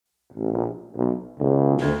Welcome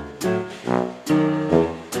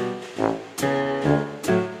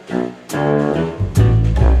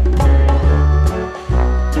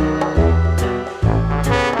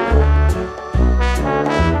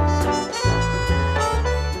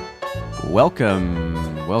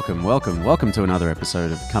to another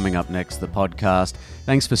episode of Coming Up Next, the podcast.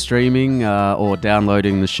 Thanks for streaming or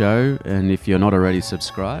downloading the show. And if you're not already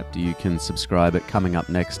subscribed, you can subscribe at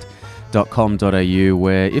comingupnext.com.au,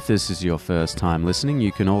 where if this is your first time listening,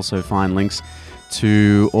 you can also find links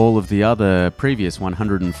to all of the other previous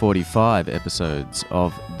 145 episodes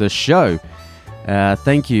of the show.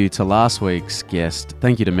 Thank you to last week's guest.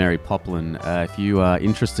 Thank you to Mary Poplin. If you are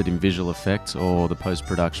interested in visual effects or the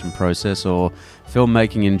post-production process or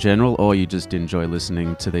filmmaking in general, or you just enjoy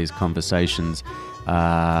listening to these conversations,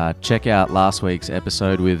 check out last week's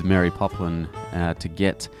episode with Mary Poplin to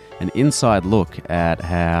get an inside look at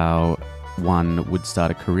how one would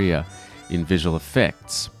start a career in visual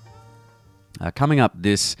effects. Coming up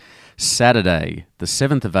this Saturday, the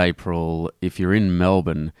 7th of April, if you're in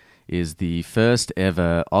Melbourne, is the first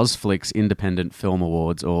ever Ozflix Independent Film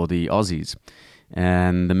Awards, or the Aussies.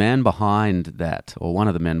 And the man behind that, or one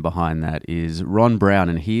of the men behind that, is Ron Brown,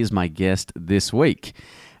 and he is my guest this week.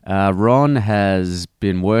 Ron has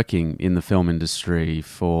been working in the film industry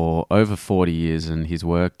for over 40 years, and he's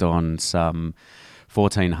worked on some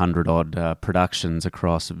 1,400-odd productions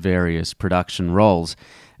across various production roles.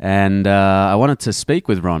 And I wanted to speak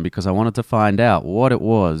with Ron because I wanted to find out what it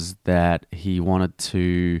was that he wanted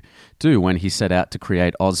to do when he set out to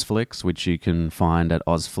create Ozflix, which you can find at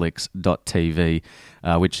ozflix.tv,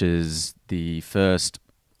 which is the first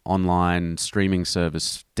online streaming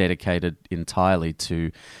service dedicated entirely to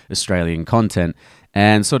Australian content.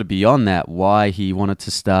 And sort of beyond that, why he wanted to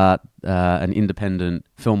start an independent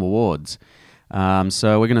film awards.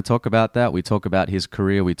 So we're going to talk about that. We talk about his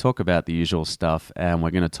career. We talk about the usual stuff, and we're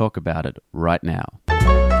going to talk about it right now.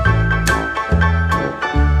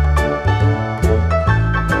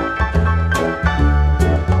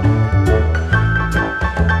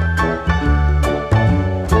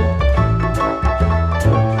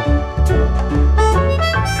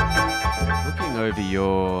 Looking over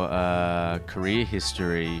your career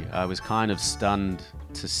history, I was kind of stunned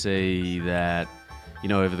to see that, you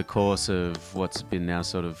know, over the course of what's been now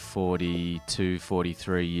sort of 42,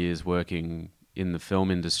 43 years working in the film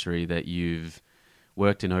industry, that you've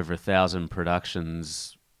worked in over 1,000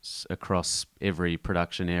 productions across every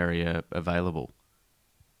production area available.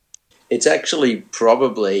 It's actually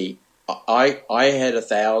probably, I had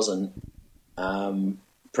 1,000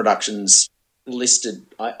 productions listed.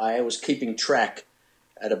 I was keeping track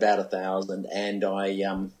at about 1,000, and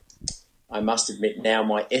I must admit now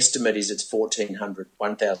my estimate is it's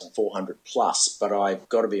 1,400 plus, but I've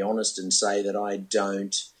got to be honest and say that I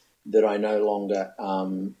no longer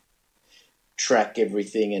track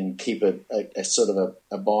everything and keep a sort of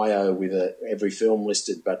a bio with every film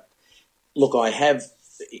listed. But look, I have,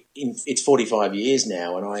 it's 45 years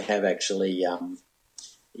now, and I have actually, I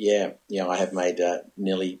have made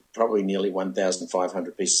nearly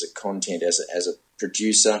 1,500 pieces of content as a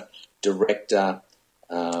producer, director,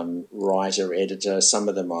 writer, editor. Some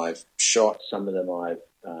of them I've shot, some of them I've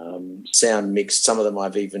sound mixed, some of them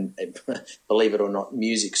I've even, believe it or not,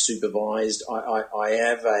 music supervised. I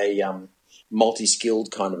have a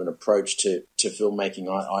multi-skilled kind of an approach to filmmaking.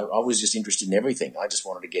 I was just interested in everything. I just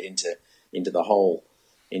wanted to get into the whole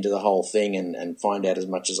thing and find out as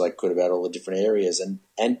much as I could about all the different areas. And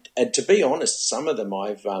to be honest, some of them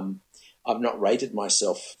I've not rated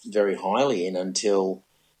myself very highly in until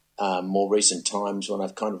more recent times, when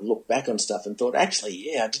I've kind of looked back on stuff and thought, actually,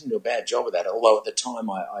 yeah, I didn't do a bad job of that. Although at the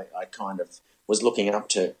time I kind of was looking up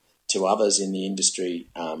to others in the industry,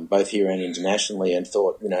 both here and internationally, and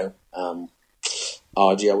thought,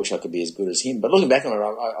 oh, gee, I wish I could be as good as him. But looking back on it,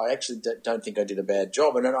 I actually don't think I did a bad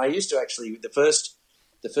job. And then I used to actually, the first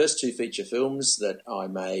two feature films that I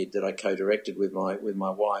made, that I co-directed with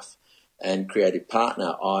my wife and creative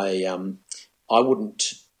partner, I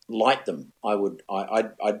wouldn't light them.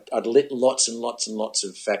 I'd lit lots and lots and lots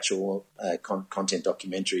of factual content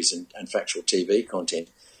documentaries and factual TV content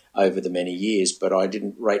over the many years, but I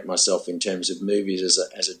didn't rate myself in terms of movies as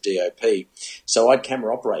a DOP. So I'd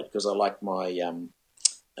camera operate because I liked my,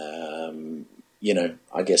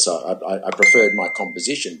 I guess I preferred my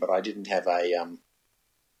composition, but I didn't have a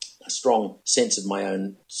strong sense of my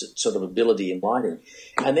own sort of ability in lighting.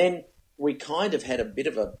 And then we kind of had a bit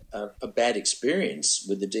of a bad experience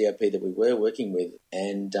with the DOP that we were working with.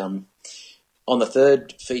 And on the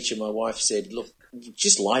third feature, my wife said, look,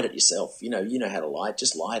 just light it yourself. You know how to light,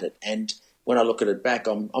 just light it. And when I look at it back,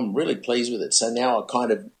 I'm really pleased with it. So now I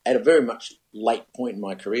kind of, at a very much late point in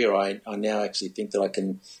my career, I now actually think that I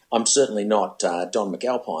can. I'm certainly not Don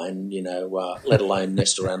McAlpine, let alone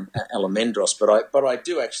Nestor Almendros, but I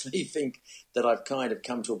do actually think that I've kind of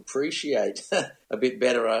come to appreciate a bit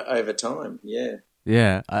better over time. Yeah.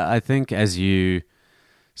 Yeah, I think as you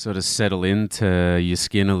sort of settle into your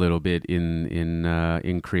skin a little bit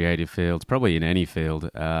in creative fields, probably in any field,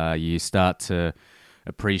 you start to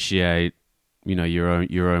appreciate,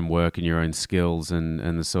 your own work and your own skills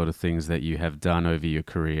and the sort of things that you have done over your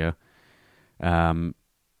career. How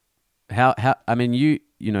I mean,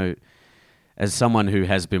 as someone who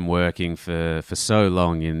has been working for so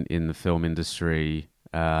long in the film industry,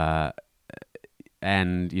 and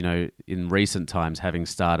in recent times having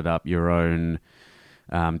started up your own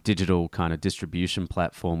digital kind of distribution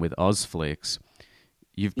platform with Ozflix,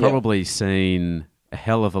 you've probably seen a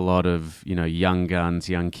hell of a lot of young guns,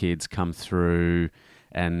 young kids come through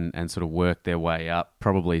and sort of work their way up,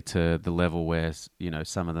 probably to the level where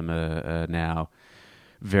some of them are now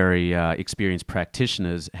very experienced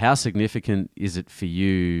practitioners. How significant is it for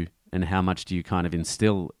you, and how much do you kind of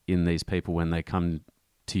instill in these people when they come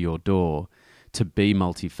to your door to be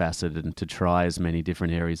multifaceted and to try as many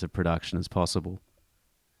different areas of production as possible?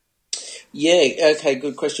 Yeah, okay,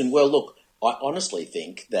 good question. Well, look, I honestly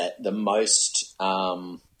think that the most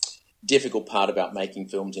difficult part about making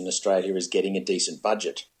films in Australia is getting a decent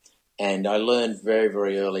budget. And I learned very,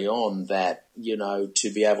 very early on that,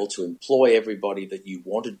 to be able to employ everybody that you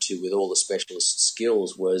wanted to with all the specialist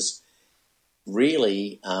skills was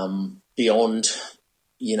really beyond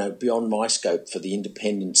my scope for the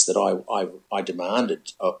independence that I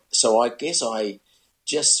demanded. So I guess I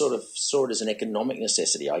just sort of saw it as an economic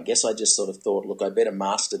necessity. I guess I just sort of thought, look, I better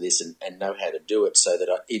master this and know how to do it so that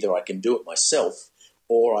either I can do it myself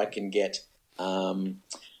or I can get,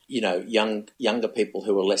 younger people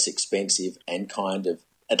who are less expensive and kind of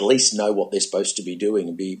at least know what they're supposed to be doing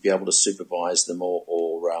and be able to supervise them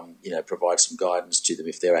or provide some guidance to them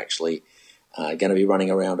if they're actually going to be running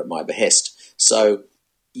around at my behest. So,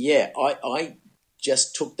 yeah, I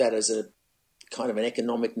just took that as a kind of an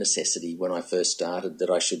economic necessity when I first started, that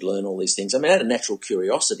I should learn all these things. I mean, I had a natural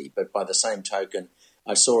curiosity, but by the same token,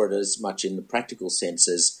 I saw it as much in the practical sense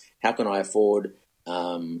as how can I afford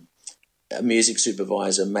a music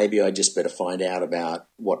supervisor? Maybe I just better find out about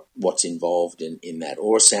what's involved in that,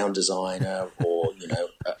 or a sound designer, or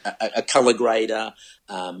a color grader,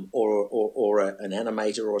 or an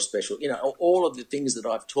animator, or a special, all of the things that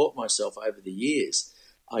I've taught myself over the years.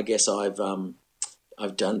 I guess I've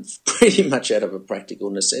done pretty much out of a practical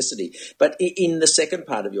necessity. But in the second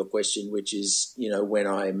part of your question, which is, when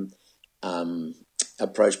I'm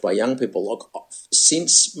approached by young people, look,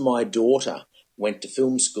 since my daughter went to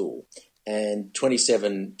film school and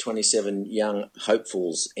 27 young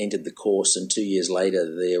hopefuls entered the course, and 2 years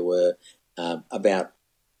later there were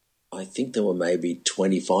I think there were maybe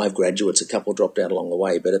 25 graduates, a couple dropped out along the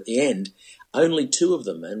way, but at the end, only two of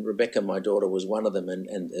them, and Rebecca, my daughter, was one of them,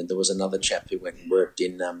 and there was another chap who went and worked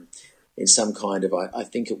in some kind of, I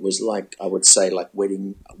think it was like, I would say like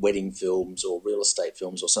wedding films or real estate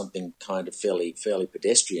films or something kind of fairly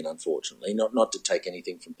pedestrian, unfortunately. Not to take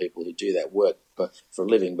anything from people who do that work for a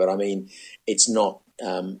living, but I mean, it's not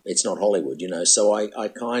Hollywood, So I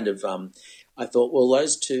kind of I thought, well,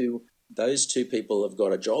 those two people have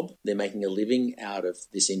got a job. They're making a living out of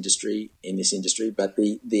this industry, but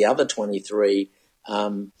the other 23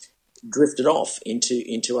 drifted off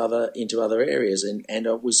into other areas, and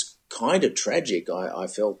it was kind of tragic. I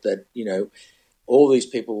felt that all these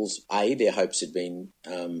people's their hopes had been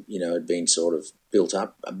sort of built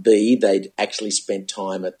up. B, they'd actually spent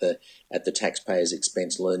time at the taxpayers'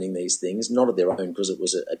 expense learning these things, not at their own, because it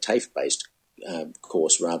was a TAFE based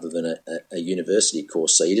course rather than a university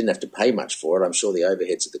course, so you didn't have to pay much for it. I'm sure the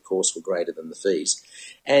overheads of the course were greater than the fees,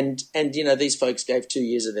 and these folks gave 2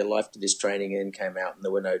 years of their life to this training and came out and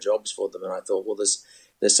there were no jobs for them. And I thought, well, there's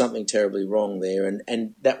something terribly wrong there,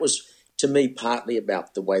 and that was to me partly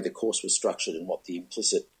about the way the course was structured and what the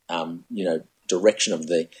implicit direction of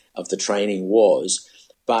the training was.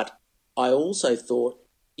 But I also thought,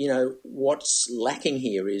 what's lacking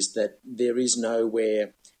here is that there is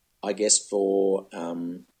nowhere, I guess, for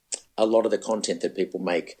a lot of the content that people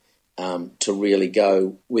make to really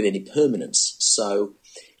go with any permanence. So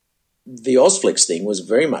the Ozflix thing was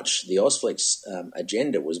very much, the Ozflix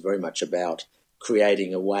agenda was very much about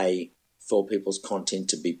creating a way for people's content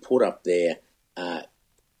to be put up there,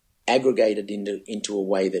 aggregated into a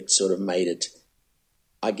way that sort of made it,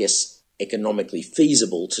 I guess, economically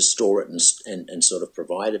feasible to store it and sort of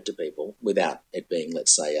provide it to people without it being,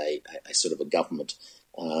 let's say, a sort of a government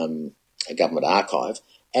a government archive,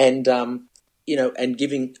 and and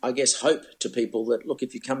giving, I guess, hope to people that, look,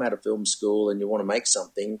 if you come out of film school and you want to make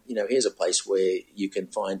something, here's a place where you can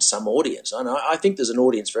find some audience. And I think there's an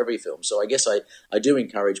audience for every film. So I guess I do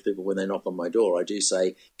encourage people when they knock on my door, I do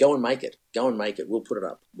say, go and make it. Go and make it. We'll put it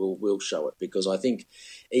up. We'll show it. Because I think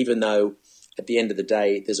even though at the end of the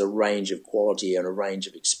day there's a range of quality and a range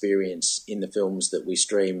of experience in the films that we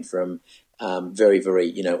stream from very,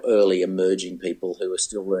 very, early emerging people who are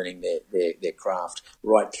still learning their craft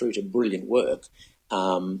right through to brilliant work.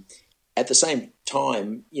 At the same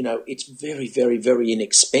time, it's very, very, very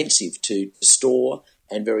inexpensive to store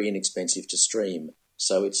and very inexpensive to stream.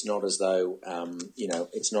 So it's not as though,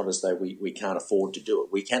 we can't afford to do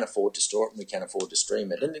it. We can afford to store it and we can afford to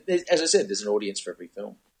stream it. And as I said, there's an audience for every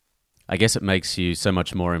film. I guess it makes you so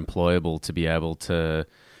much more employable to be able to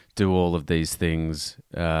do all of these things.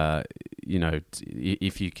 If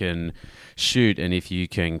you can shoot and if you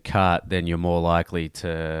can cut, then you're more likely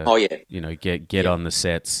to, get on the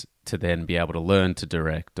sets to then be able to learn to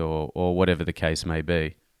direct or whatever the case may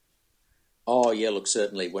be. Oh yeah, look,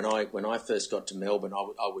 certainly. When I first got to Melbourne,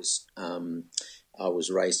 I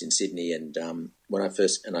was raised in Sydney, and I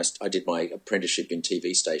did my apprenticeship in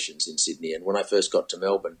TV stations in Sydney. And when I first got to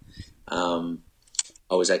Melbourne, I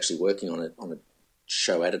was actually working on a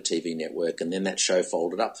show at a TV network, and then that show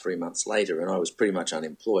folded up 3 months later, and I was pretty much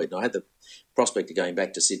unemployed. And I had the prospect of going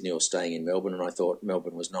back to Sydney or staying in Melbourne, and I thought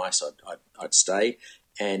Melbourne was nice. I'd stay,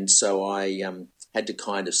 and so I had to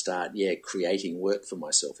kind of start, creating work for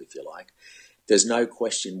myself, if you like. There's no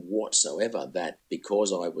question whatsoever that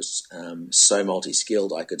because I was so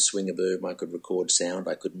multi-skilled, I could swing a boom, I could record sound,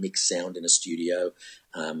 I could mix sound in a studio,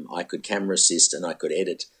 I could camera assist, and I could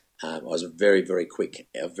edit. I was a very, very quick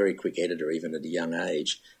editor, even at a young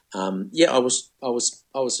age. I was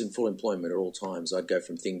in full employment at all times. I'd go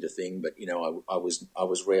from thing to thing, but I was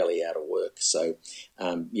rarely out of work. So,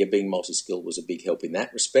 being multi-skilled was a big help in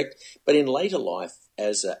that respect. But in later life,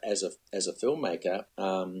 as a filmmaker,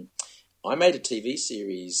 I made a TV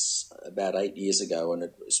series about 8 years ago, and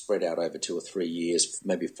it was spread out over 2 or 3 years,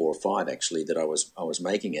 maybe 4 or 5 actually, that I was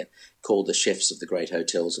making it, called The Chefs of the Great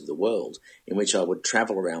Hotels of the World, in which I would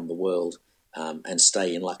travel around the world and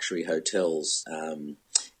stay in luxury hotels and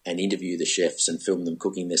interview the chefs and film them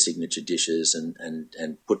cooking their signature dishes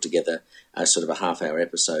and put together a sort of a half-hour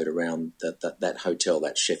episode around that hotel,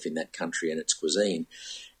 that chef in that country and its cuisine.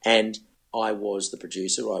 And I was the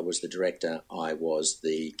producer, I was the director, I was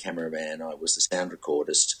the cameraman, I was the sound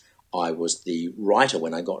recordist, I was the writer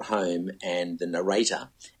when I got home and the narrator,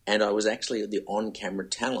 and I was actually the on-camera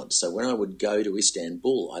talent. So when I would go to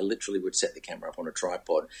Istanbul, I literally would set the camera up on a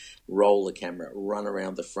tripod, roll the camera, run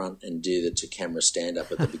around the front and do the to-camera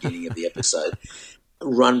stand-up at the beginning of the episode,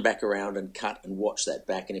 run back around and cut and watch that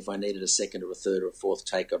back. And if I needed a second or a third or a fourth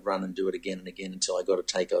take, I'd run and do it again and again until I got a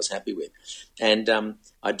take I was happy with. And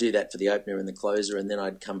I'd do that for the opener and the closer, and then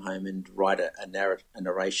I'd come home and write a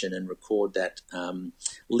narration and record that,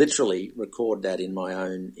 literally record that in my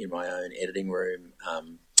own editing room,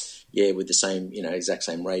 with the same, exact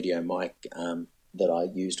same radio mic that I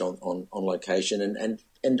used on location.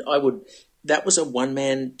 And I would... That was a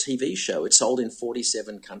one-man TV show. It sold in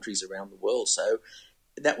 47 countries around the world. So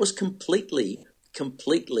that was completely only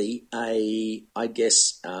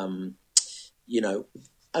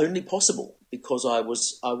possible because I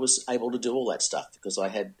was able to do all that stuff because I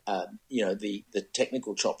had, the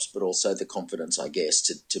technical chops, but also the confidence, I guess,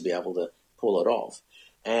 to be able to pull it off.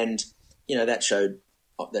 And, that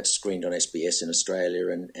that screened on SBS in Australia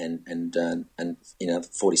and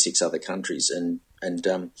 46 other countries. And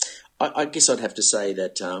I guess I'd have to say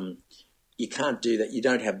that you can't do that. You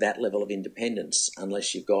don't have that level of independence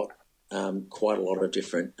unless you've got quite a lot of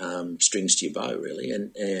different strings to your bow, really.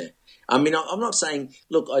 And I'm not saying.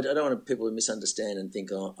 Look, I don't want people to misunderstand and think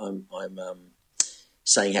I'm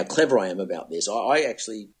saying how clever I am about this. I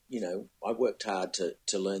actually, I worked hard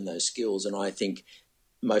to learn those skills, and I think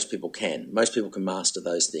most people can. Most people can master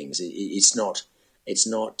those things. It's not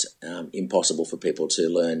impossible for people to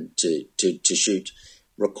learn to shoot,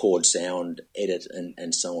 record sound, edit,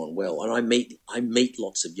 and so on well. And I meet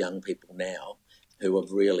lots of young people now who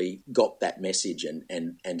have really got that message and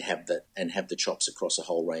have the chops across a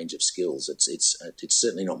whole range of skills. It's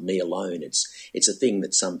certainly not me alone. It's a thing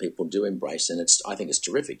that some people do embrace, and I think it's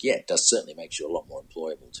terrific. Yeah, it does certainly makes you a lot more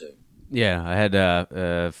employable too. Yeah, I had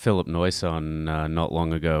Philip Noyce on not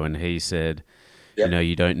long ago, and he said, yep,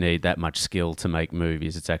 you don't need that much skill to make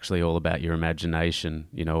movies. It's actually all about your imagination.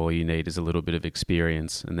 All you need is a little bit of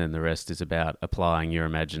experience, and then the rest is about applying your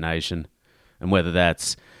imagination. And whether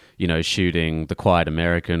that's shooting The Quiet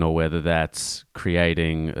American, or whether that's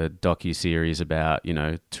creating a docu-series about,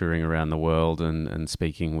 touring around the world and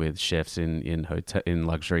speaking with chefs in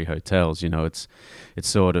luxury hotels. It's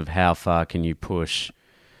sort of how far can you push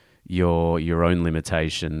your own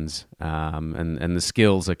limitations, and the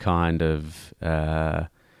skills are kind of,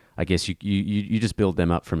 I guess you just build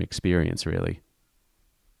them up from experience, really.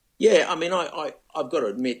 Yeah, I mean, I've got to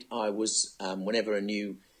admit, I was whenever a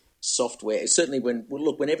new software, certainly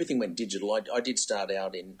when everything went digital, I did start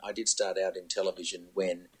out in television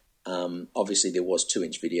when obviously there was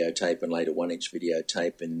 2-inch videotape and later 1-inch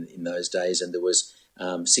videotape in those days, and there was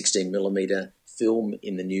 16 millimeter film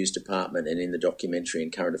in the news department and in the documentary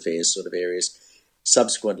and current affairs sort of areas.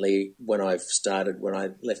 Subsequently, when I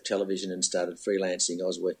left television and started freelancing, I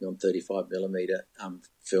was working on 35 millimeter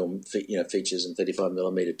film, features, and 35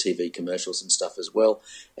 millimeter TV commercials and stuff as well,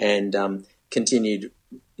 and continued,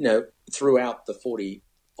 throughout the 40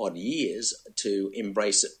 odd years to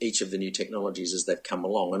embrace each of the new technologies as they've come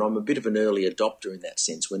along. And I'm a bit of an early adopter in that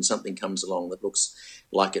sense. When something comes along that looks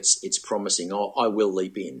like it's promising, I will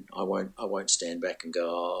leap in. I won't stand back and go,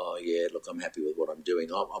 oh yeah, look, I'm happy with what I'm doing.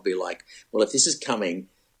 I'll be like, well, if this is coming,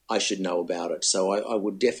 I should know about it. So I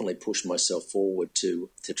would definitely push myself forward to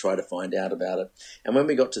try to find out about it. And when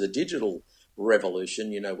we got to the digital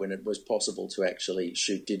revolution, when it was possible to actually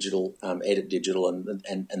shoot digital, edit digital,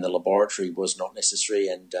 and the laboratory was not necessary,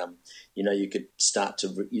 and you could start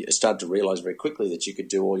to realize very quickly that you could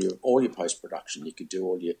do all your post production, you could do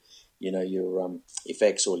all your your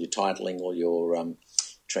effects, all your titling, all your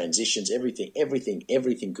transitions,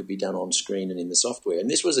 everything could be done on screen and in the software. And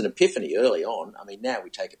this was an epiphany early on. I mean, now we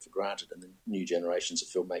take it for granted, and the new generations of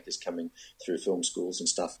filmmakers coming through film schools and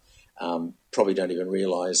stuff probably don't even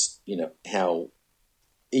realise, how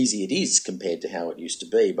easy it is compared to how it used to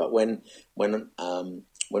be. But when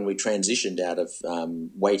we transitioned out of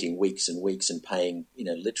waiting weeks and weeks and paying,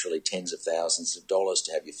 literally tens of thousands of dollars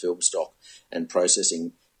to have your film stock and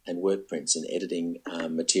processing and work prints and editing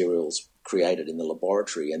materials created in the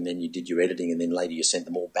laboratory, and then you did your editing, and then later you sent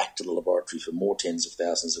them all back to the laboratory for more tens of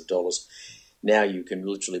thousands of dollars. Now you can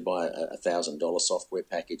literally buy a $1,000 software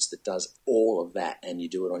package that does all of that, and you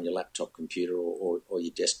do it on your laptop computer or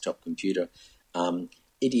your desktop computer.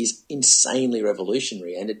 It is insanely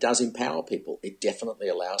revolutionary, and it does empower people. It definitely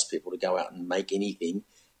allows people to go out and make anything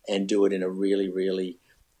and do it in a really, really,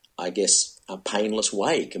 I guess, a painless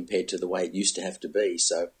way compared to the way it used to have to be.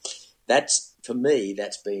 So for me,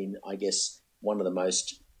 that's been, I guess, one of the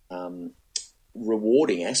most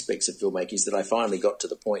rewarding aspects of filmmaking, is that I finally got to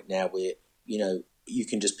the point now where, you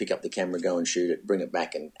can just pick up the camera, go and shoot it, bring it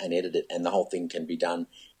back and edit it, and the whole thing can be done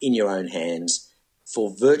in your own hands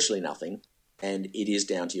for virtually nothing, and it is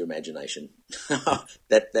down to your imagination.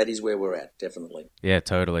 That is where we're at, definitely. Yeah,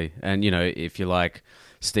 totally. And, if you're like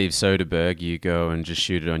Steve Soderbergh, you go and just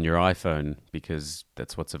shoot it on your iPhone because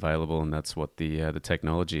that's what's available and that's what the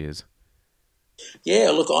technology is. Yeah,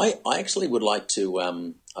 look, I actually would like to.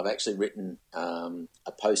 I've actually written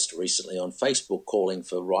a post recently on Facebook calling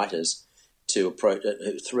for writers to approach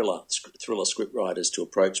thriller script writers to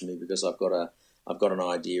approach me, because I've got an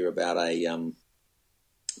idea about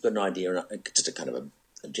just a kind of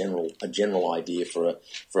a general idea for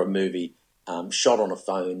a movie shot on a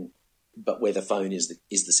phone, but where the phone is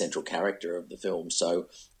the central character of the film. So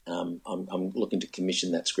I'm looking to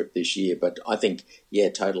commission that script this year. But I think, yeah,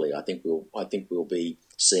 totally. I think we'll be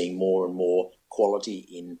seeing more and more quality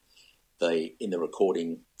in the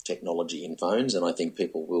recording technology in phones, and I think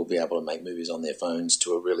people will be able to make movies on their phones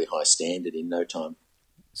to a really high standard in no time.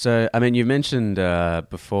 So, I mean, you mentioned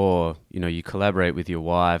before, you collaborate with your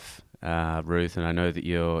wife, Ruth, and I know that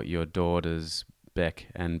your daughters, Beck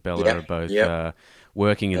and Bella, are both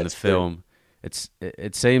working in the film.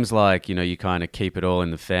 It seems like, you kind of keep it all in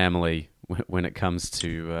the family when it comes to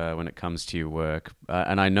your work.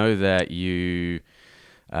 And I know that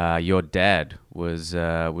your dad was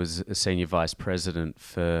a senior vice president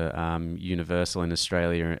for Universal in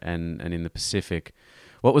Australia and in the Pacific.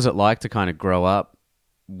 What was it like to kind of grow up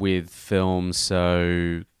with film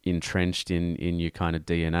so entrenched in your kind of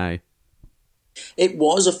DNA? It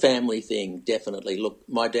was a family thing, definitely. Look,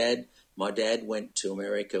 my dad went to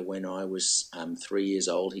America when I was 3 years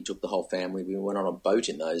old. He took the whole family. We went on a boat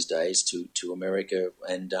in those days to America,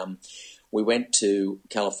 and we went to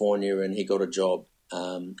California, and he got a job.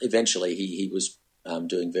 Eventually, he was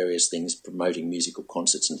doing various things, promoting musical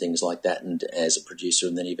concerts and things like that, and as a producer,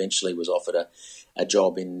 and then he eventually was offered a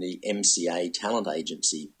job in the MCA talent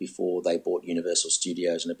agency before they bought Universal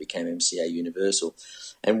Studios, and it became MCA Universal.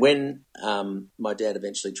 And when my dad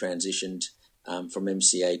eventually transitioned from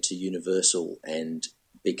MCA to Universal and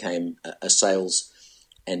became a sales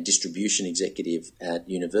and distribution executive at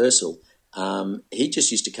Universal. He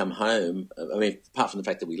just used to come home. I mean, apart from the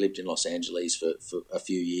fact that we lived in Los Angeles for a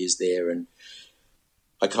few years there, and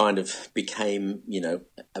I kind of became,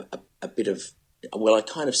 a bit of, well, I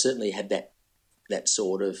kind of certainly had that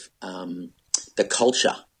sort of, the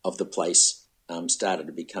culture of the place started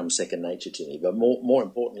to become second nature to me. But more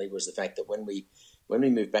importantly was the fact that when we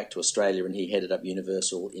moved back to Australia and he headed up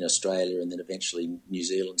Universal in Australia and then eventually New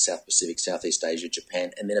Zealand, South Pacific, Southeast Asia,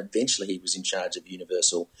 Japan, and then eventually he was in charge of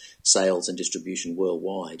Universal sales and distribution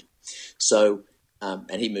worldwide. So,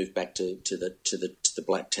 and he moved back to the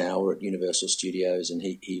Black Tower at Universal Studios, and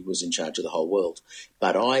he was in charge of the whole world.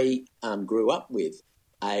 But I grew up with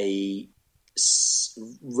a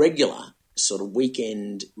regular sort of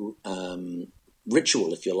weekend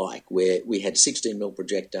ritual, if you like, where we had 16mm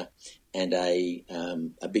projector and a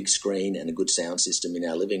big screen and a good sound system in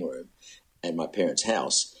our living room at my parents'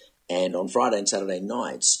 house. And on Friday and Saturday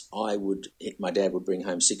nights, my dad would bring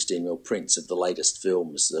home 16mm prints of the latest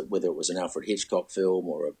films, whether it was an Alfred Hitchcock film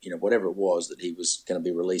or whatever it was that he was going to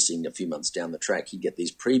be releasing a few months down the track. He'd get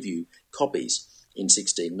these preview copies in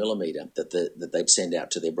 16mm that they'd send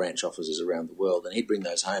out to their branch offices around the world, and he'd bring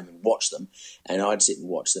those home and watch them, and I'd sit and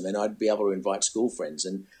watch them, and I'd be able to invite school friends.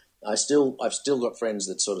 And I've still got friends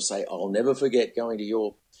that sort of say, "I'll never forget going to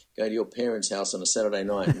your parents' house on a Saturday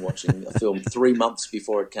night and watching a film 3 months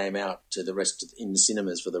before it came out to the rest in the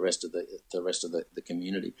cinemas for the rest of the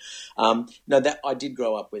community." No, that I did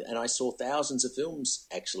grow up with, and I saw thousands of films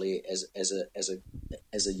actually as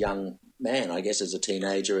a young man. I guess as a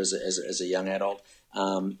teenager, as a young adult,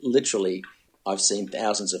 literally. I've seen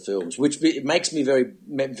thousands of films, which it makes me very,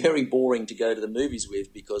 very boring to go to the movies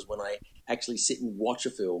with, because when I actually sit and watch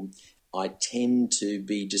a film, I tend to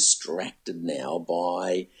be distracted now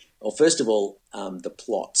by, well, first of all, the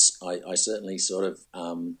plots. I certainly sort of,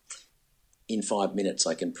 in 5 minutes,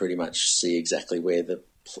 I can pretty much see exactly where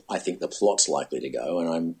I think the plot's likely to go,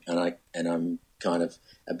 and I'm kind of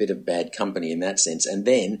a bit of bad company in that sense. And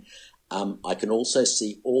then I can also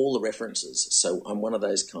see all the references. So I'm one of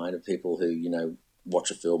those kind of people who,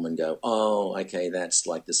 watch a film and go, "Oh, okay, that's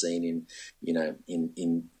like the scene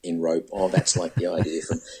in Rope. Oh, that's like the idea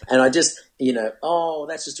from," and I just, "Oh,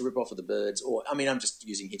 that's just a rip off of The Birds." Or, I mean, I'm just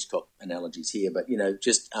using Hitchcock analogies here, but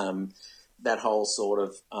just that whole sort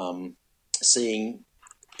of seeing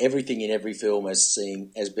everything in every film as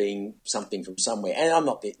being something from somewhere. And I'm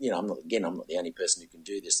not the only person who can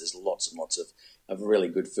do this. There's lots and lots of really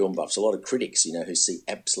good film buffs, a lot of critics, who see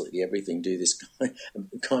absolutely everything, do this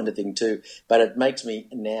kind of thing too. But it makes me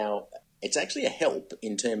now, it's actually a help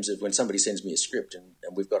in terms of when somebody sends me a script, and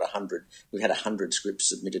we've had 100 scripts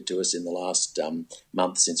submitted to us in the last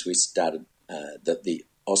month since we started the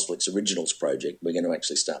Ozflix Originals project. We're going to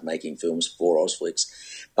actually start making films for Ozflix.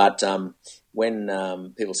 But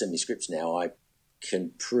when people send me scripts now, I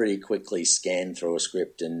can pretty quickly scan through a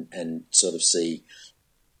script and sort of see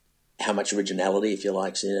how much originality, if you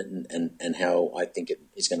like, is in it, and how I think it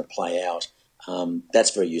is going to play out. That's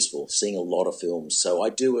very useful, seeing a lot of films. So I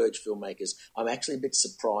do urge filmmakers. I'm actually a bit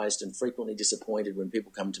surprised and frequently disappointed when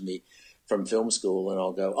people come to me from film school and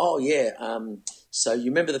I'll go, "Oh, yeah, so you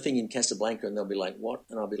remember the thing in Casablanca?" And they'll be like, "What?"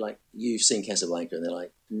 And I'll be like, "You've seen Casablanca?" And they're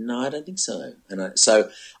like, "No, I don't think so." And so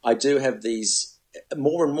I do have these,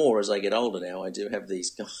 more and more as I get older now, I do have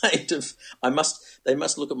these kind of, they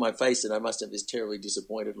must look at my face and I must have this terribly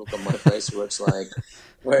disappointed look on my face where it's like,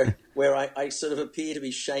 where I sort of appear to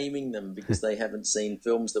be shaming them because they haven't seen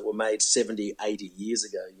films that were made 70, 80 years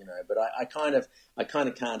ago, but I kind of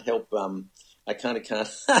can't help, I kind of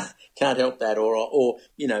can't help that, or I'll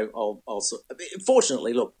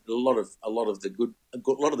fortunately, look, a lot of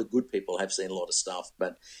the good people have seen a lot of stuff,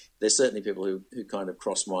 but there's certainly people who kind of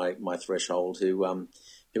cross my threshold who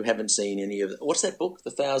haven't seen any of what's that book,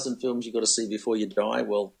 The 1,000 Films You Got to See Before You Die?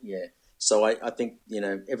 Well, yeah. So I think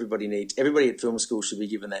everybody at film school should be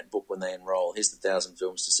given that book when they enroll. Here's the 1,000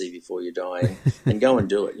 films to see before you die, and go and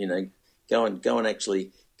do it. Go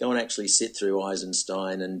and actually sit through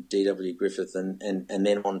Eisenstein and D.W. Griffith and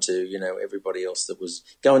then on to, everybody else that was,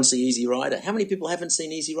 go and see Easy Rider. How many people haven't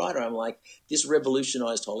seen Easy Rider? I'm like, this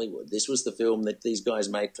revolutionized Hollywood. This was the film that these guys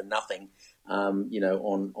made for nothing,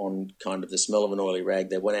 on kind of the smell of an oily rag.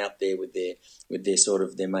 They went out there with their sort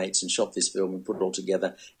of their mates and shot this film and put it all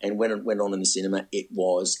together. And when it went on in the cinema, it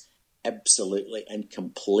was absolutely and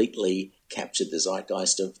completely captured the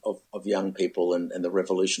zeitgeist of young people and the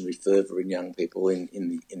revolutionary fervour in young people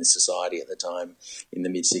in the society at the time in the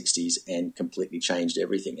mid-60s, and completely changed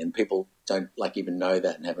everything. And people don't even know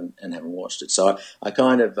that and haven't watched it. So I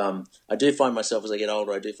kind of I do find myself, as I get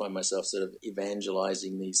older, I do find myself sort of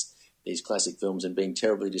evangelising these classic films and being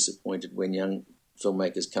terribly disappointed when young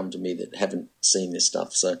filmmakers come to me that haven't seen this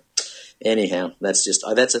stuff. So anyhow, that's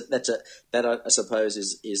I suppose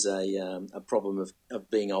is a problem of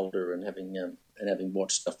being older and having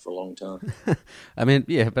watched stuff for a long time. I mean,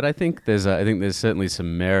 yeah, but I think there's certainly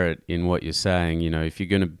some merit in what you're saying. You know, if you're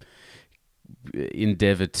going to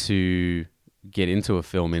endeavor to get into a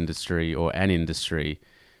film industry or an industry,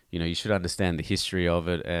 you know, you should understand the history of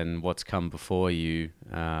it and what's come before you,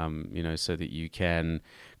 you know, so that you can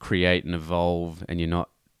create and evolve, and you're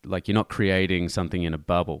not creating something in a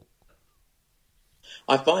bubble.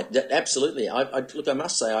 I find that absolutely. Look, I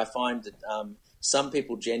must say, I find that some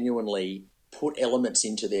people genuinely put elements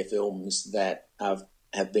into their films that have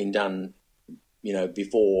been done, you know,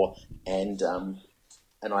 before, and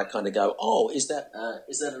I kind of go, oh, is that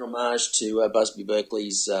an homage to Busby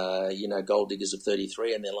Berkeley's, you know, Gold Diggers of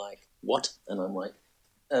 33? And they're like, what? And I'm like,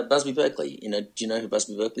 Busby Berkeley, you know, do you know who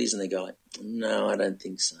Busby Berkeley is? And they go like, no, I don't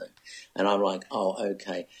think so. And I'm like, oh,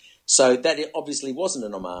 okay. So that obviously wasn't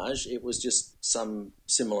an homage. It was just some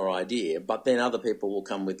similar idea. But then other people will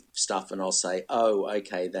come with stuff and I'll say, oh,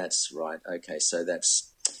 okay, that's right. Okay, so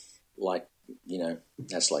that's like, you know,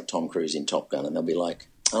 that's like Tom Cruise in Top Gun. And they'll be like,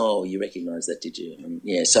 oh, you recognise that, did you?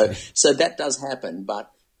 Yeah, so that does happen.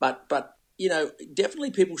 But you know,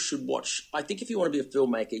 definitely people should watch. I think if you want to be a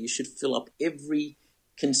filmmaker, you should fill up every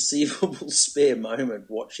conceivable spare moment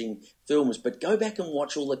watching films. But go back and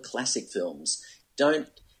watch all the classic films. Don't.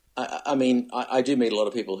 I mean, I do meet a lot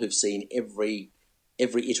of people who've seen every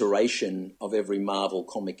iteration of every Marvel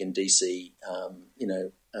comic and DC, you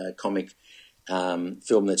know, comic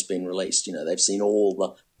film that's been released. You know, they've seen all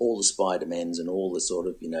the Spider-Mans and all the sort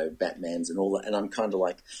of, you know, Batmans and all that. And I'm kind of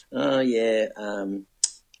like, oh yeah,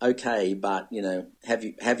 okay, but you know,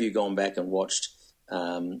 have you gone back and watched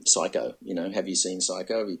Psycho? You know, have you seen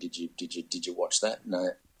Psycho? Did you watch that? No.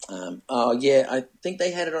 Oh yeah, I think they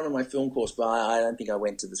had it on in my film course, but I don't think I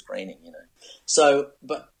went to the screening. You know, so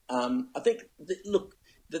but I think look,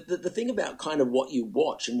 the thing about kind of what you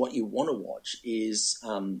watch and what you want to watch is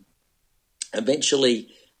eventually,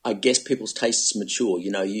 I guess people's tastes mature. You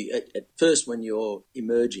know, you at first when you're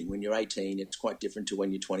emerging, when you're 18, it's quite different to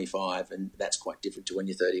when you're 25, and that's quite different to when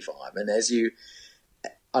you're 35. And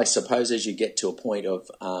I suppose as you get to a point of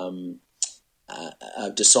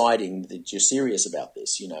deciding that you're serious about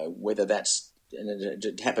this, you know, whether that's, and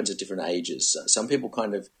it happens at different ages. Some people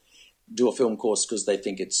kind of do a film course because they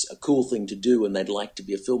think it's a cool thing to do and they'd like to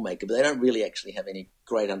be a filmmaker, but they don't really actually have any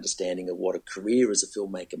great understanding of what a career as a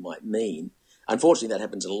filmmaker might mean. Unfortunately, that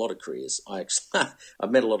happens in a lot of careers. I've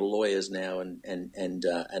met a lot of lawyers now and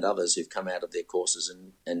others who've come out of their courses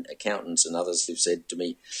and accountants and others who've said to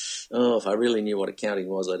me, "Oh, if I really knew what accounting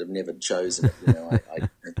was, I'd have never chosen it." You know,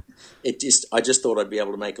 I just thought I'd be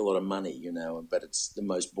able to make a lot of money, you know, but it's the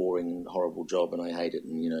most boring, horrible job, and I hate it.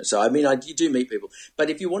 And you know, so I mean, you do meet people,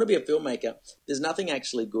 but if you want to be a filmmaker, there's nothing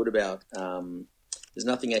actually good about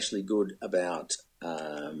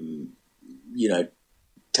you know,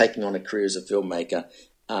 taking on a career as a filmmaker,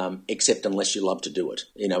 except unless you love to do it.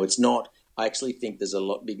 You know, it's not. I actually think there's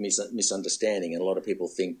a big misunderstanding, and a lot of people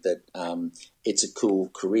think that it's a cool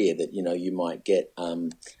career, that, you know, you might get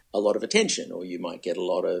a lot of attention, or you might get a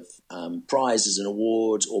lot of prizes and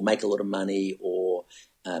awards, or make a lot of money, or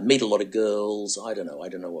meet a lot of girls. I don't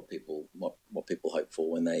know what people hope for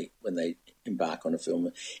when they embark on a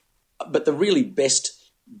film. But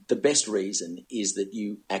the best reason is that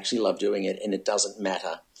you actually love doing it, and it doesn't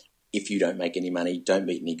matter if you don't make any money, don't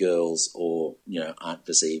meet any girls, or, you know, aren't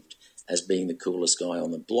perceived as being the coolest guy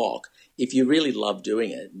on the block. If you really love doing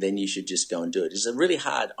it, then you should just go and do it.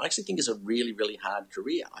 I actually think it's a really, really hard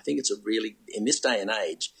career. I think it's in this day and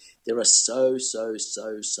age, there are so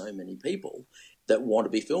many people that want to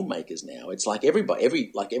be filmmakers now. It's like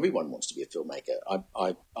everyone wants to be a filmmaker.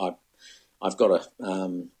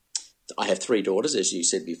 I have 3 daughters, as you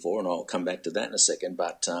said before, and I'll come back to that in a second.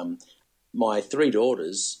 But my 3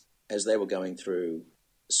 daughters, as they were going through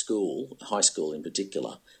school, high school in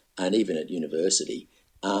particular, and even at university,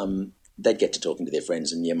 they'd get to talking to their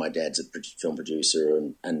friends, and yeah, my dad's a film producer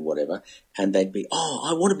and whatever, and they'd be, oh,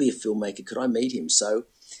 I want to be a filmmaker. Could I meet him? So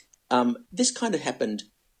this kind of happened.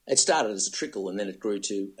 It started as a trickle, and then it grew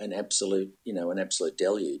to an absolute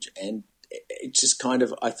deluge. And it just kind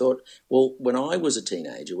of, I thought, well, when I was a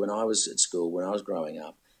teenager, when I was at school, when I was growing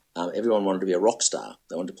up, everyone wanted to be a rock star.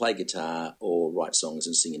 They wanted to play guitar or write songs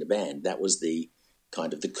and sing in a band. That was the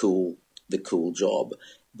kind of the cool job.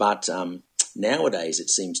 But nowadays it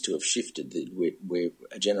seems to have shifted. We're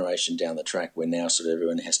a generation down the track where now sort of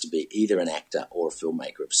everyone has to be either an actor or a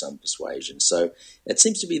filmmaker of some persuasion. So it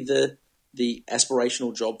seems to be the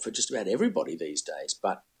aspirational job for just about everybody these days.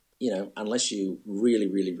 But unless you really,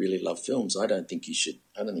 really, really love films, I don't think you should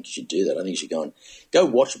do that. I think you should go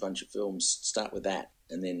watch a bunch of films, start with that,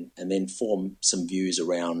 and then form some views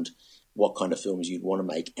around what kind of films you'd want to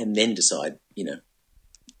make, and then decide,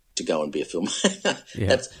 to go and be a filmmaker. Yeah.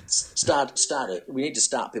 That's start it. We need to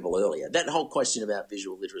start people earlier. That whole question about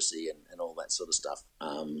visual literacy and all that sort of stuff.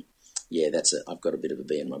 I've got a bit of a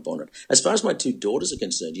bee in my bonnet. As far as my two daughters are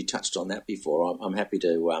concerned, you touched on that before. I'm happy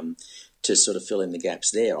to sort of fill in the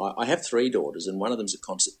gaps there. I have three daughters, and one of them's a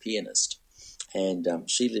concert pianist, and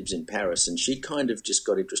she lives in Paris, and she kind of just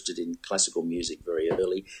got interested in classical music very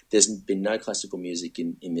early. There's been no classical music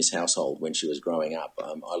in this household when she was growing up.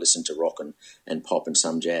 I listened to rock and pop and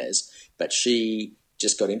some jazz, but she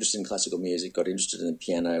just got interested in classical music, got interested in the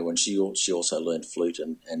piano, and she also learned flute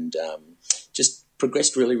and just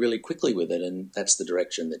progressed really, really quickly with it, and that's the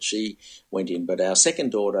direction that she went in. But our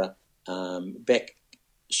second daughter, Beck,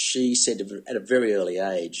 she said at a very early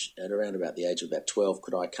age, at around about the age of about 12,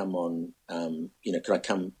 could I come on, could I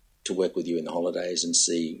come to work with you in the holidays and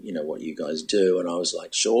see, what you guys do? And I was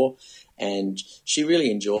like, sure. And she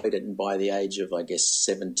really enjoyed it. And by the age of, I guess,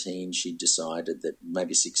 17, she decided that,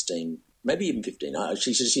 maybe 16, maybe even 15,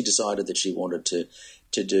 she decided that she wanted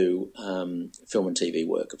to do film and TV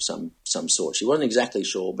work of some sort. She wasn't exactly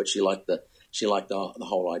sure, but she liked the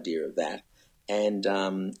whole idea of that. And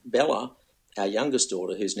Bella, our youngest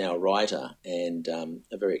daughter, who's now a writer and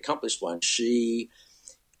a very accomplished one, she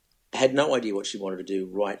had no idea what she wanted to do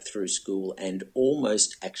right through school and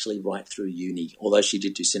almost actually right through uni, although she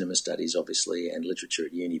did do cinema studies, obviously, and literature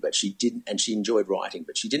at uni, but she didn't, and she enjoyed writing,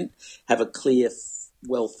 but she didn't have a clear,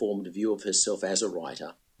 well-formed view of herself as a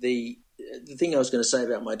writer. The thing I was going to say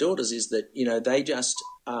about my daughters is that, they just,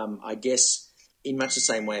 I guess, in much the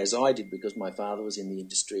same way as I did, because my father was in the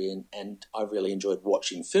industry and I really enjoyed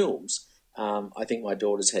watching films, I think my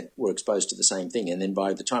daughters were exposed to the same thing. And then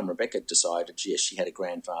by the time Rebecca decided, yes, she had a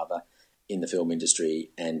grandfather in the film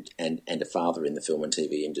industry and a father in the film and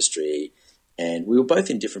TV industry. And we were both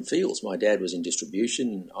in different fields. My dad was in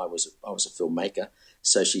distribution. I was a filmmaker.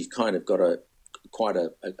 So she kind of got quite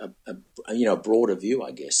a broader view,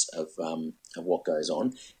 I guess, of what goes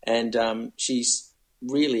on. And she's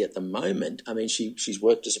really, at the moment, I mean, she's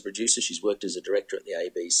worked as a producer, she's worked as a director at the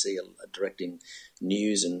ABC, directing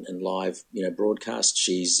news and live, broadcast.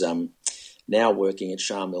 She's now working at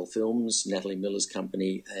Charmel Films, Natalie Miller's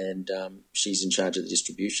company, and she's in charge of the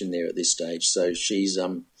distribution there at this stage. So she's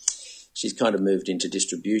kind of moved into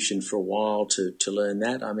distribution for a while to learn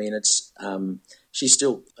that. I mean, it's she's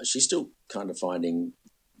still kind of finding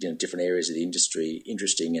different areas of the industry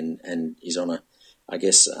interesting and is on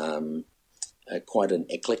quite an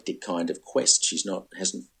eclectic kind of quest.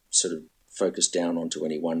 Hasn't sort of focused down onto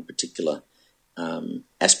any one particular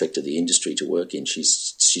aspect of the industry to work in.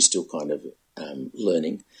 She's still kind of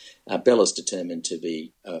learning. Bella's determined to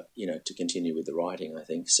be, to continue with the writing, I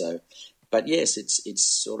think. So, but yes, it's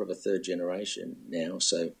sort of a third generation now.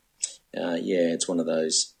 So, it's one of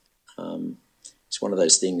those. It's one of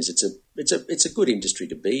those things. It's a good industry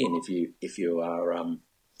to be in if you are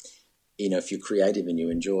if you're creative and you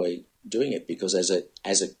enjoy doing it, because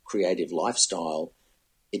as a creative lifestyle,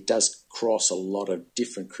 it does cross a lot of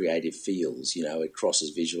different creative fields. It crosses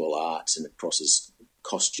visual arts and it crosses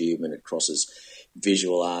costume and it crosses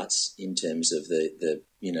visual arts in terms of the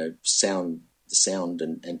sound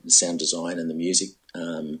and sound design and the music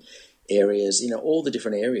areas. All the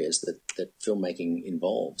different areas that filmmaking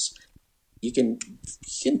involves. You can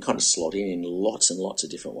kind of slot in lots and lots of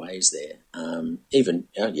different ways there. Even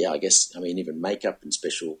makeup and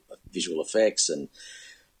special visual effects and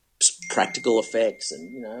practical effects,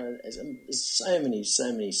 and there's so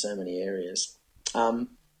many areas. I'm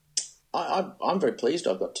very pleased.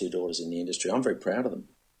 I've got two daughters in the industry. I'm very proud of them.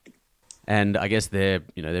 And I guess they're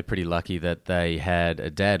pretty lucky that they had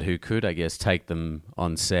a dad who could, I guess, take them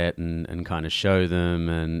on set and kind of show them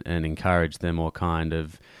and encourage them, or kind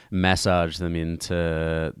of massage them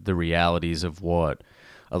into the realities of what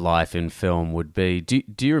a life in film would be. Do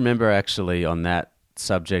you remember, actually, on that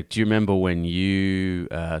subject, do you remember when you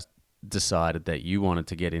decided that you wanted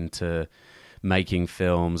to get into making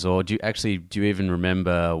films, or do you even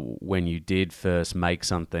remember when you did first make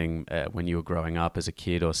something when you were growing up as a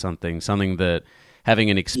kid, or something that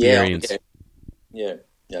having an experience? Yeah,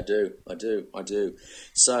 I do.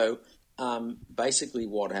 So basically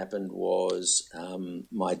what happened was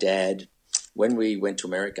my dad, when we went to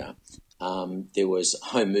America, there was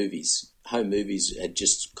home movies. Home movies had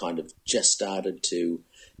just started to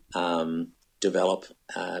develop.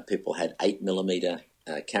 People had 8mm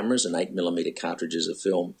cameras and 8mm cartridges of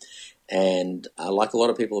film, and like a lot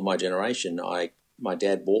of people of my generation, my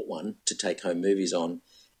dad bought one to take home movies on,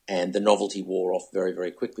 and the novelty wore off very,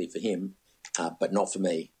 very quickly for him, but not for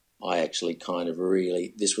me. I actually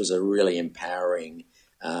this was a really empowering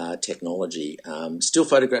technology. Still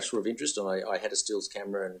photographs were of interest, and I had a stills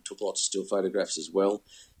camera and took lots of still photographs as well.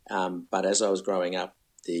 But as I was growing up,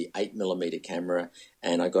 the 8mm camera,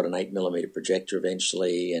 and I got an 8mm projector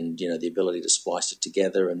eventually, and the ability to splice it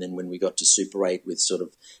together. And then when we got to Super 8 with sort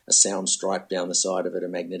of a sound stripe down the side of it, a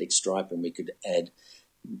magnetic stripe, and we could add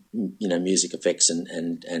music effects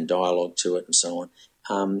and dialogue to it and so on.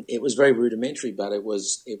 It was very rudimentary, but it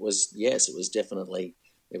was definitely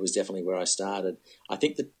where I started. I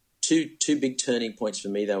think the two big turning points for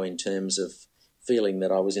me, though, in terms of feeling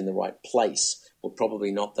that I was in the right place, were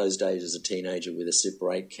probably not those days as a teenager with a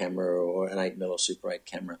Super 8 camera or an 8mm or Super 8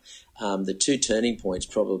 camera. The two turning points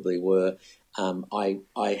probably were I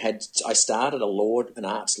started an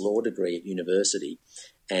arts law degree at university,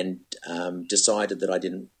 and decided that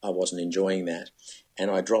I wasn't enjoying that, and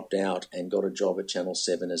I dropped out and got a job at Channel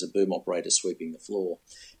 7 as a boom operator sweeping the floor,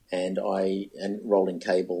 and rolling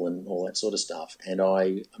cable and all that sort of stuff. And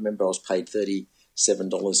I remember I was paid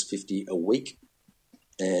 $37.50 a week,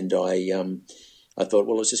 and I thought,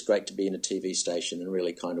 well, it was just great to be in a TV station and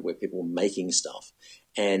really kind of where people were making stuff.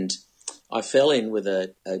 And I fell in with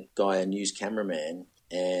a guy, a news cameraman,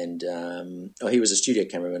 and he was a studio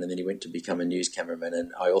cameraman, and then he went to become a news cameraman.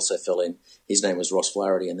 And I also fell in, his name was Ross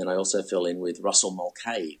Flaherty, and then I also fell in with Russell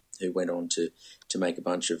Mulcahy, who went on to make a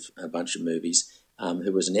bunch of movies,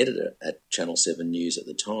 who was an editor at Channel 7 News at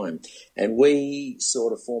the time. And we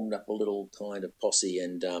sort of formed up a little kind of posse,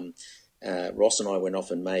 and Ross and I went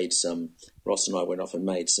off and made some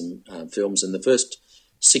films. And the first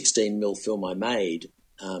 16mm film I made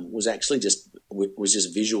was actually just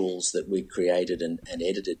visuals that we created and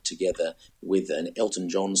edited together with an Elton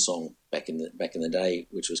John song back in the day,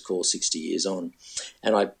 which was called 60 Years On.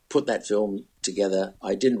 And I put that film together.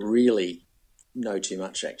 I didn't really know too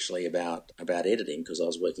much actually about editing because I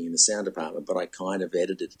was working in the sound department, but I kind of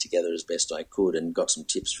edited it together as best I could and got some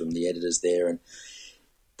tips from the editors there, and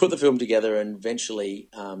put the film together and eventually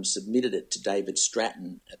submitted it to David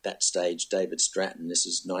Stratton at that stage. David Stratton, this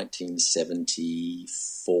is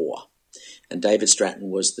 1974. And David Stratton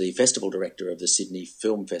was the festival director of the Sydney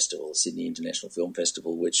Film Festival, the Sydney International Film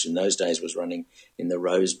Festival, which in those days was running in the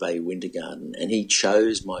Rose Bay Winter Garden. And he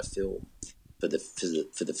chose my film for the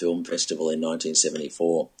film festival in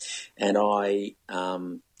 1974. And I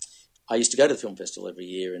used to go to the film festival every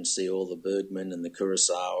year and see all the Bergman and the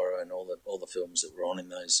Kurosawa and all the films that were on in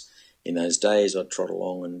those days. I'd trot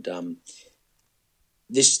along, and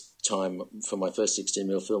this time for my first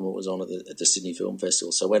 16mm film, it was on at the Sydney Film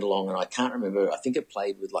Festival. So I went along, and I can't remember. I think it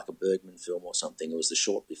played with like a Bergman film or something. It was the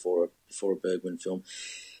short before a Bergman film,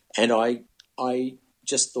 and I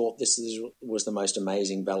just thought this was the most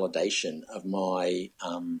amazing validation of my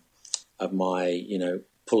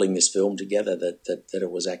pulling this film together, that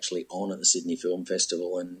it was actually on at the Sydney Film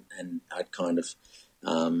Festival, and I'd kind of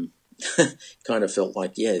felt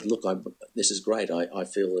like, yeah, look, this is great. I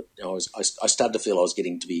feel that I started to feel I was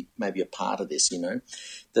getting to be maybe a part of this,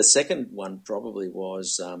 The second one probably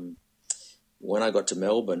was when I got to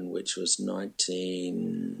Melbourne, which was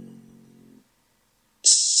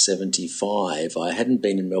 1975. I hadn't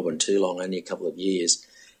been in Melbourne too long, only a couple of years,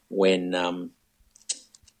 when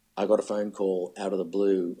I got a phone call out of the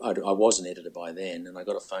blue. I was an editor by then, and I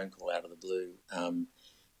got a phone call out of the blue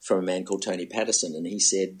from a man called Tony Patterson, and he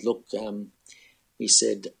said, look, I'm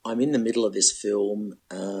in the middle of this film.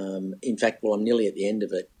 In fact, I'm nearly at the end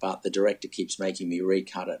of it, but the director keeps making me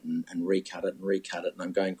recut it and recut it and recut it, and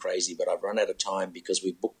I'm going crazy, but I've run out of time because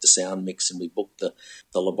we booked the sound mix and we booked the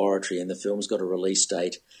laboratory, and the film's got a release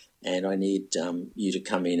date, and I need you to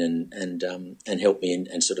come in and help me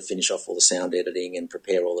and sort of finish off all the sound editing and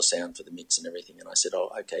prepare all the sound for the mix and everything. And I said,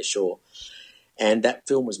 oh, okay, sure. And that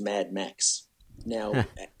film was Mad Max. Now,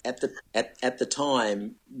 at the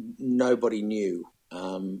time, nobody knew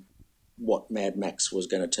what Mad Max was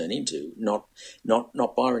going to turn into. Not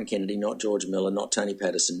Byron Kennedy, not George Miller, not Tony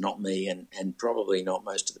Patterson, not me, and probably not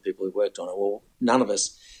most of the people who worked on it. Well, none of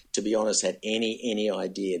us, to be honest, had any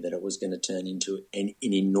idea that it was going to turn into an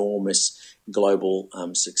enormous global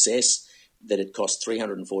success, that it cost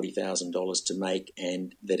 $340,000 to make,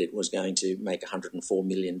 and that it was going to make $104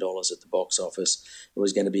 million at the box office. It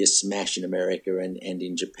was going to be a smash in America and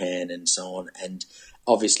in Japan and so on. And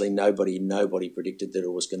obviously nobody predicted that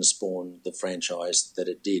it was going to spawn the franchise that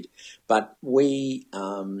it did. But we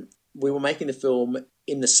were making the film.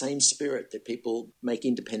 in the same spirit that people make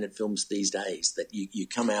independent films these days, that you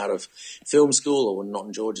come out of film school, or not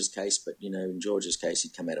in George's case, but, in George's case,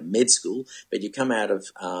 you'd come out of med school, but you come out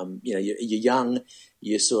of, you're young,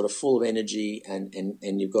 you're sort of full of energy, and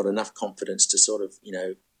you've got enough confidence to sort of,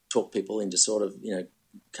 talk people into sort of,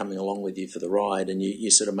 coming along with you for the ride, and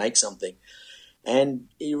you sort of make something. And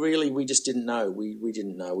we just didn't know. We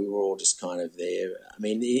didn't know. We were all just kind of there. I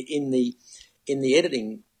mean, in the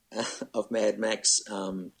editing of Mad Max,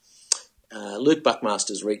 Luke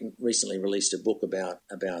Buckmaster's recently released a book about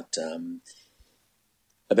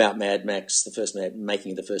Mad Max,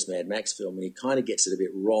 making the first Mad Max film, and he kind of gets it a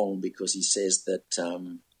bit wrong, because he says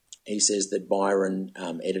that Byron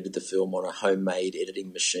edited the film on a homemade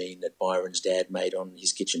editing machine that Byron's dad made on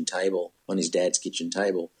his dad's kitchen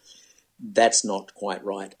table. That's not quite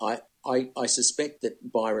right. I suspect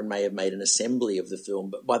that Byron may have made an assembly of the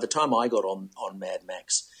film, but by the time I got on Mad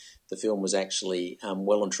Max, the film was actually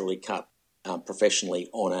well and truly cut professionally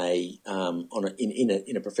in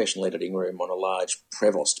a professional editing room on a large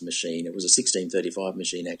Prevost machine. It was a 1635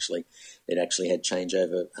 machine, actually. It actually had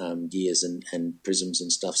changeover gears and prisms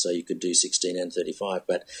and stuff, so you could do 16 and 35.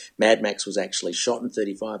 But Mad Max was actually shot in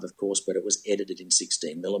 35, of course, but it was edited in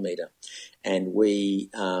 16 millimeter, and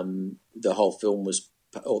the whole film was.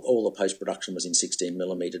 All the post-production was in 16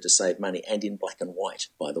 millimeter to save money, and in black and white,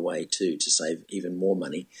 by the way, too, to save even more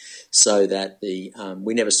money. So that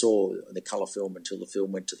we never saw the colour film until the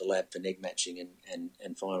film went to the lab for neg matching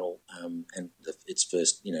and final its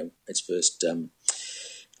first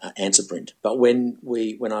answer print. But when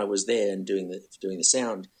I was there and doing the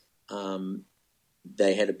sound,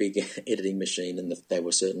 they had a big editing machine, and they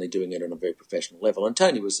were certainly doing it on a very professional level. And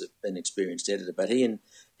Tony was an experienced editor, but he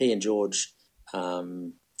and George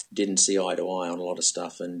didn't see eye to eye on a lot of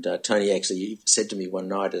stuff. And Tony actually said to me one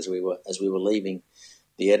night as we were leaving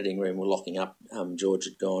the editing room, we're locking up. George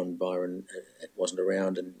had gone, Byron wasn't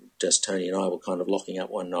around, and just Tony and I were kind of locking up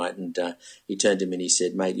one night. And he turned to me and he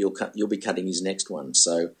said, "Mate, you'll be cutting his next one."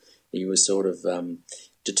 So he was sort of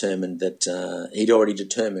determined that he'd already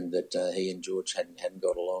determined that he and George hadn't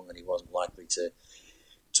got along, and he wasn't likely to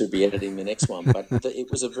be editing the next one. But it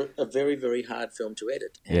was a very, very hard film to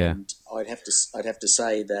edit, and I'd have to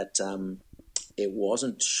say that it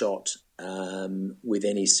wasn't shot with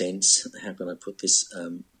any sense. How can I put this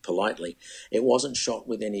politely? It wasn't shot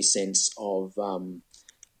with any sense of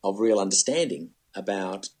real understanding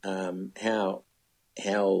about how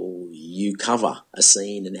you cover a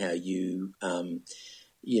scene and how you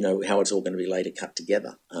how it's all going to be later cut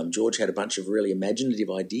together. George had a bunch of really imaginative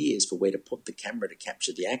ideas for where to put the camera to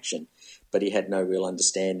capture the action, but he had no real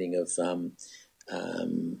understanding of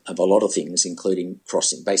a lot of things, including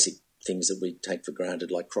basic things that we take for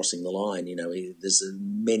granted, like crossing the line. There's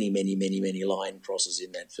many, many, many, many line crosses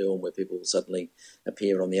in that film where people suddenly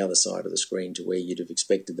appear on the other side of the screen to where you'd have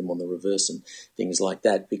expected them on the reverse and things like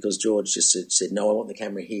that, because George just said, "No, I want the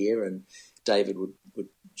camera here," and David would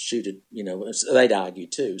shoot it. They'd argue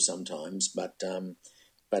too sometimes, but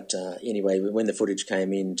anyway, when the footage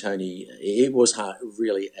came in, Tony, it was hard,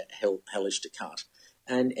 really hellish to cut,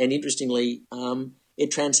 and interestingly, it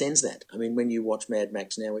transcends that. I mean, when you watch Mad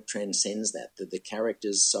Max now, it transcends that. The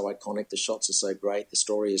characters so iconic, the shots are so great, the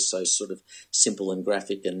story is so sort of simple and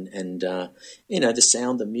graphic, and the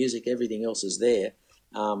sound, the music, everything else is there.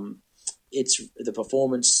 It's the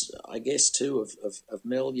performance, I guess, too, of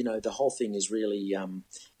Mel. The whole thing is really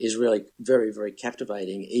very, very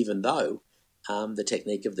captivating, even though the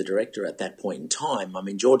technique of the director at that point in time. I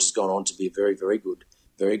mean, George has gone on to be a very, very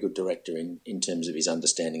good director in terms of his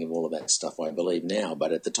understanding of all of that stuff, I believe now.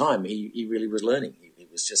 But at the time, he really was learning. It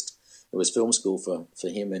was film school for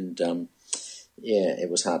him, and it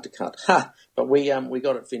was hard to cut. But we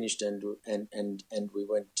got it finished, and we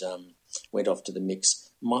went off to the mix.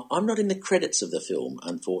 I'm not in the credits of the film,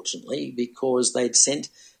 unfortunately, because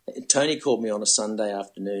Tony called me on a Sunday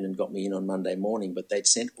afternoon and got me in on Monday morning, but they'd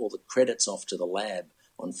sent all the credits off to the lab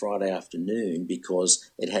on Friday afternoon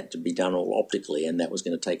because it had to be done all optically, and that was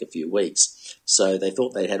going to take a few weeks. So they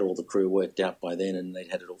thought they'd had all the crew worked out by then, and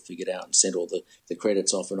they'd had it all figured out and sent all the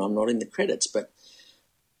credits off, and I'm not in the credits. But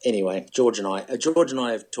anyway, George and I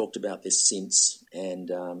have talked about this since,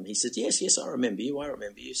 and he said, "Yes, I remember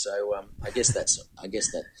you. So I guess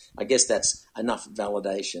that's enough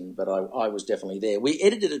validation. But I was definitely there. We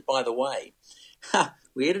edited it, by the way.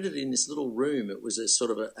 We edited it in this little room. It was a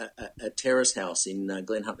sort of a terrace house in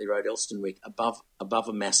Glen Huntly Road, Elstonwick, above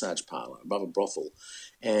a massage parlour, above a brothel,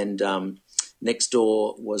 and next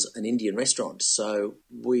door was an Indian restaurant. So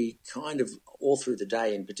we kind of all through the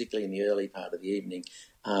day, and particularly in the early part of the evening,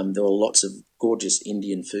 There were lots of gorgeous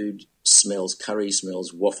Indian food smells, curry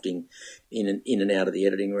smells wafting in and out of the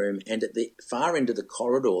editing room. And at the far end of the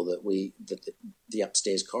corridor the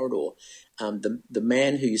upstairs corridor, the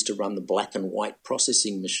man who used to run the black and white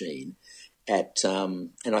processing machine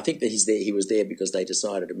and I think that he was there because they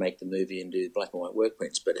decided to make the movie and do black and white work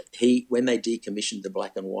prints. But when they decommissioned the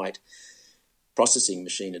black and white processing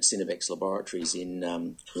machine at Cinevex Laboratories in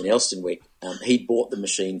Elsternwick, he'd bought the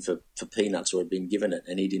machine for peanuts, or had been given it,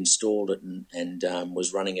 and he'd installed it and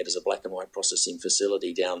was running it as a black and white processing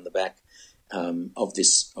facility down the back of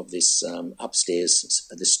this upstairs,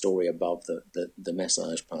 this story above the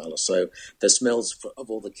massage parlour. So the smells of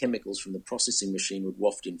all the chemicals from the processing machine would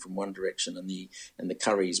waft in from one direction, and the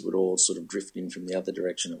curries would all sort of drift in from the other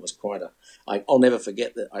direction. It was quite I'll never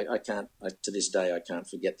forget that. To this day I can't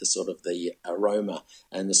forget the sort of the aroma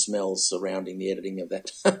and the smells surrounding the editing of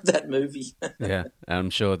that that movie. Yeah, I'm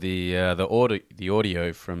sure the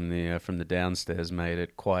audio from the downstairs made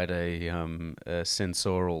it quite a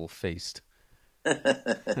sensorial feast.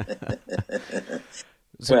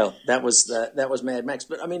 Well, that was Mad Max.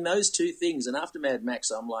 But I mean, those two things, and after Mad Max,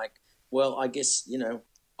 I'm like, well, I guess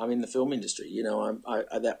I'm in the film industry.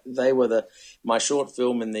 They were my short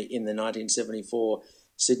film in the 1974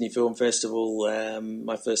 Sydney Film Festival,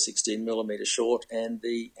 my first 16mm short, and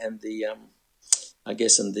the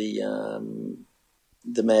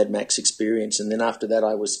Mad Max experience. And then after that,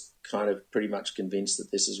 I was kind of pretty much convinced that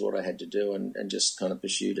this is what I had to do, and just kind of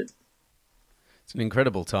pursued it. It's an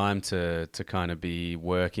incredible time to kind of be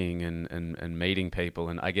working and meeting people,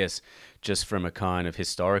 and I guess just from a kind of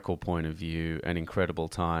historical point of view, an incredible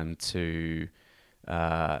time to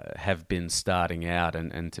have been starting out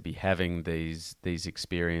and to be having these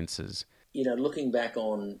experiences. Looking back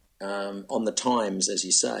on the times, as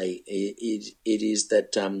you say, it is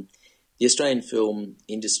that the Australian film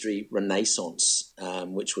industry renaissance,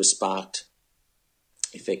 which was sparked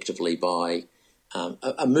effectively by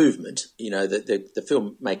a movement, the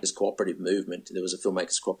Filmmakers Cooperative movement. There was a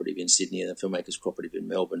Filmmakers Cooperative in Sydney and a Filmmakers Cooperative in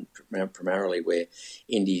Melbourne, primarily, where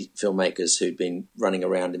indie filmmakers who'd been running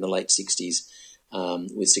around in the late 60s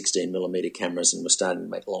with 16mm cameras and were starting to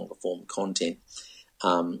make longer form content.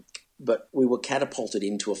 But we were catapulted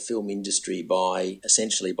into a film industry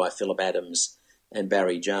essentially by Philip Adams and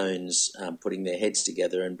Barry Jones putting their heads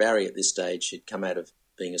together. And Barry, at this stage, had come out of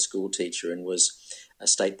being a school teacher and was a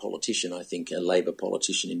state politician, I think, a Labor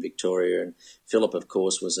politician in Victoria. And Philip, of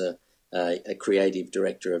course, was a creative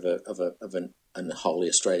director of a wholly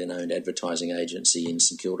Australian-owned advertising agency in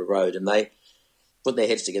St Kilda Road. And they put their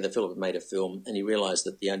heads together. Philip had made a film, and he realised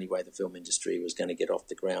that the only way the film industry was going to get off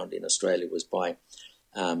the ground in Australia was by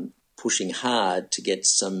pushing hard to get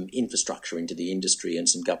some infrastructure into the industry and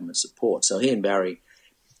some government support. So he and Barry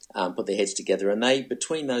put their heads together, and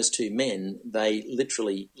between those two men, they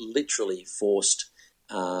literally forced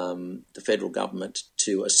the federal government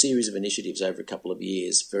to a series of initiatives over a couple of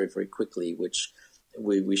years, very, very quickly, which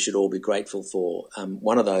we should all be grateful for.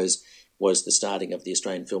 One of those was the starting of the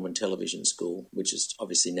Australian Film and Television School, which is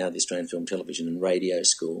obviously now the Australian Film, Television and Radio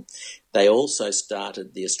School. They also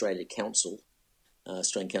started the Australian Council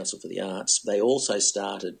for the Arts. They also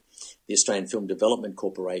started the Australian Film Development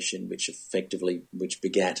Corporation, which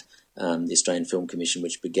begat the Australian Film Commission,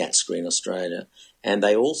 which begat Screen Australia. And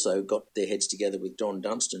they also got their heads together with Don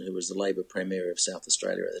Dunstan, who was the Labor Premier of South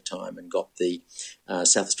Australia at the time, and got the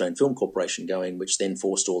South Australian Film Corporation going, which then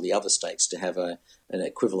forced all the other states to have an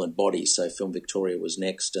equivalent body. So Film Victoria was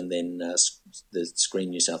next, and then the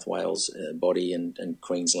Screen New South Wales body, and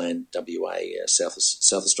Queensland, WA, South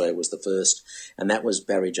Australia was the first. And that was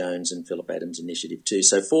Barry Jones and Philip Adams' initiative too.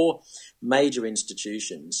 So 4 major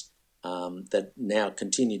institutions that now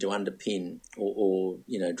continue to underpin or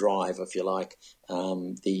drive, if you like,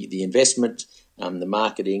 the investment, the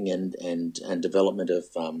marketing and development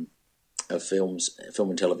of film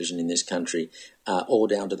and television in this country, all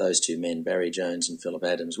down to those two men, Barry Jones and Philip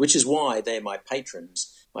Adams, which is why they're my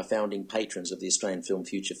patrons, my founding patrons of the Australian Film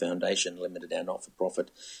Future Foundation Limited, our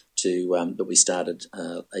not-for-profit, that we started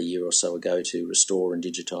a year or so ago to restore and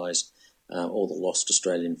digitise all the lost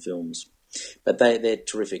Australian films. But they're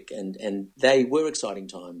terrific, and they were exciting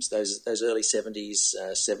times, those early 70s,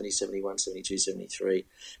 70, 71, 72, 73.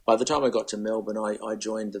 By the time I got to Melbourne, I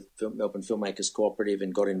joined the Melbourne Filmmakers Cooperative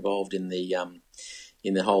and got involved in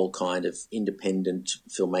the whole kind of independent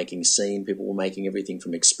filmmaking scene. People were making everything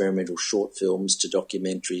from experimental short films to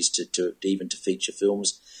documentaries to even to feature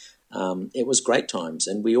films. It was great times,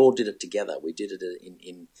 and we all did it together. We did it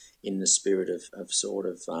in the spirit of sort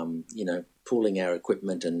of, pooling our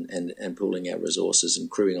equipment and pooling our resources and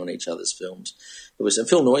crewing on each other's films. It was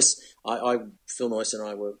Phil Noyce. Phil Noyce and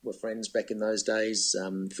I were friends back in those days.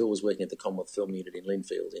 Phil was working at the Commonwealth Film Unit in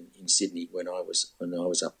Linfield in Sydney when I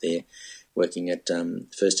was up there working at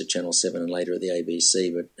first at Channel 7 and later at the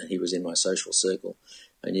ABC, but he was in my social circle.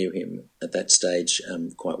 I knew him at that stage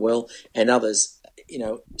quite well, and others.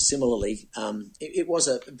 Similarly, it was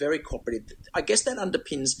a very cooperative. I guess that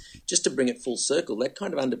underpins, just to bring it full circle, that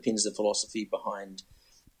kind of underpins the philosophy behind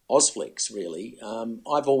Ozflix, really.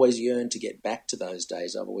 I've always yearned to get back to those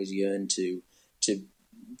days. I've always yearned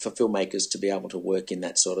for filmmakers to be able to work in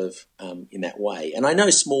that sort of in that way. And I know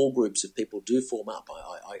small groups of people do form up.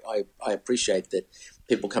 I appreciate that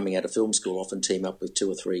people coming out of film school often team up with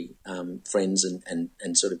 2 or 3 friends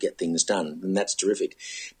and sort of get things done, and that's terrific.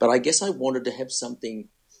 But I guess I wanted to have something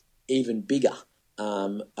even bigger,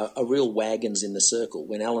 a real wagons in the circle.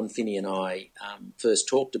 When Alan Finney and I first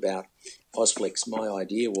talked about Ozflix, my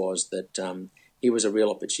idea was that it was a real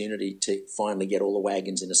opportunity to finally get all the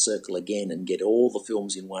wagons in a circle again and get all the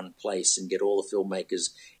films in one place and get all the filmmakers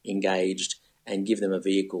engaged and give them a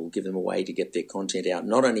vehicle, give them a way to get their content out,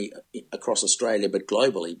 not only across Australia but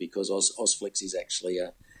globally, because Ozflix is actually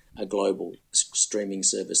a global streaming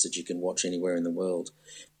service that you can watch anywhere in the world.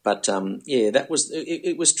 But that was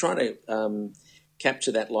it was trying to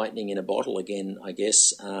capture that lightning in a bottle again, I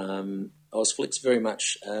guess. Ozflix very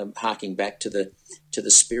much harking back to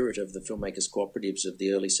the spirit of the filmmakers cooperatives of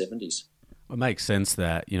the early 70s. It makes sense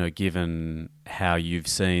that, given how you've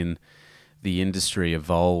seen the industry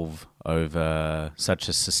evolve over such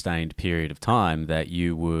a sustained period of time, that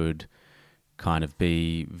you would kind of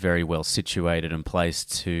be very well situated and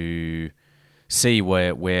placed to see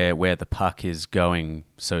where the puck is going,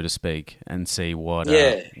 so to speak, and see what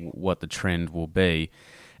the trend will be.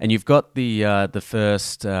 And you've got the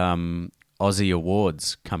first Aussie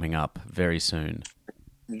Awards coming up very soon.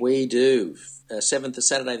 We do.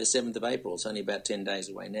 Saturday the 7th of April. It's only about 10 days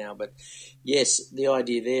away now. But yes, the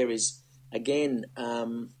idea there is, again,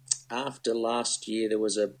 after last year, there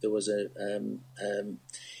was a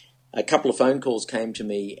couple of phone calls came to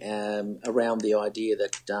me around the idea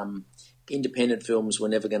that independent films were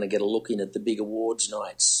never going to get a look in at the big awards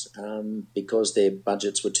nights because their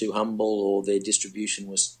budgets were too humble or their distribution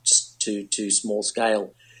was too small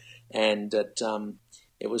scale, and that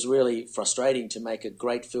it was really frustrating to make a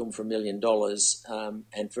great film for $1 million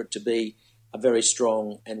and for it to be a very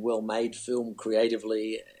strong and well-made film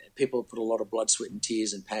creatively. People put a lot of blood, sweat, and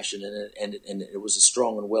tears and passion in it, and it was a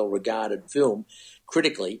strong and well-regarded film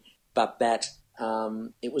critically, but that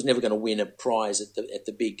it was never going to win a prize at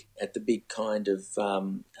the big kind of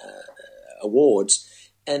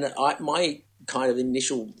awards. And my kind of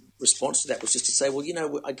initial response to that was just to say,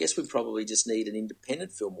 well, I guess we probably just need an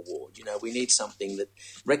independent film award. We need something that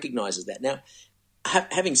recognises that. Now,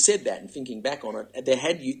 having said that and thinking back on it,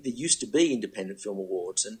 there used to be independent film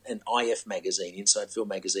awards, and IF magazine, Inside Film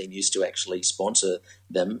magazine, used to actually sponsor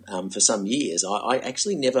them for some years. I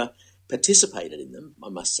actually never participated in them, I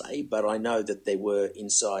must say, but I know that there were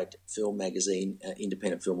Inside Film magazine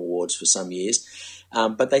independent film awards for some years,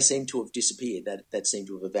 but they seem to have disappeared. That seemed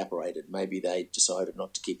to have evaporated. Maybe they decided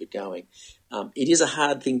not to keep it going. It is a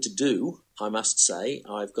hard thing to do, I must say.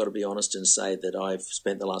 I've got to be honest and say that I've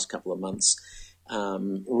spent the last couple of months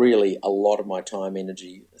really a lot of my time,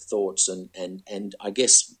 energy, thoughts, and I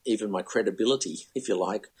guess even my credibility, if you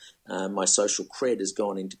like, my social cred has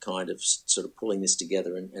gone into kind of sort of pulling this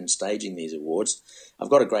together and staging these awards. I've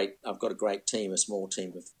got a great team, a small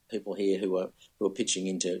team of people here who are pitching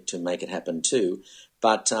in to make it happen too.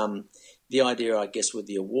 But the idea, I guess, with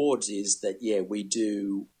the awards is that we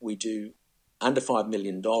do under $5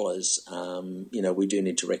 million. We do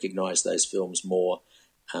need to recognise those films more.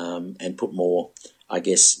 And put more, I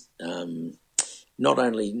guess, not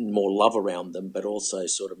only more love around them, but also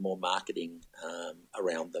sort of more marketing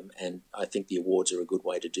around them. And I think the awards are a good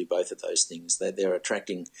way to do both of those things. They're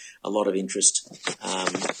attracting a lot of interest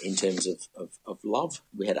in terms of love.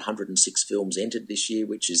 We had 106 films entered this year,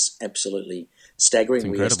 which is absolutely staggering.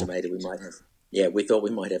 We estimated we might have. Yeah, we thought we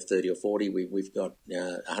might have 30 or 40. We've got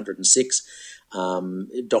 106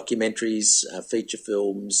 documentaries, feature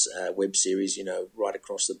films, web series, right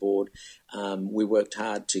across the board. We worked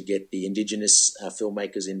hard to get the Indigenous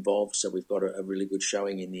filmmakers involved, so we've got a really good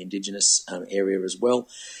showing in the Indigenous area as well.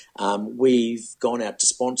 We've gone out to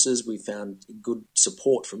sponsors. We found good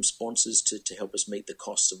support from sponsors to help us meet the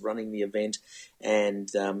costs of running the event, and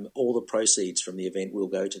all the proceeds from the event will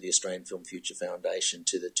go to the Australian Film Future Foundation,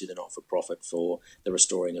 to the not-for-profit for the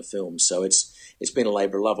restoring of films. So it's been a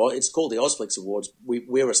labour of love. It's called the Ozflix Awards,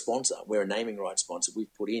 we're a sponsor. We're a naming rights sponsor.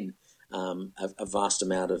 We've put in a vast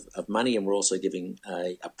amount of money, and we're also giving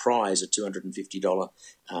a prize, a $250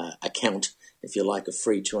 account, if you like, a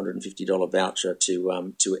free $250 voucher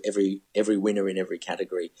to every winner in every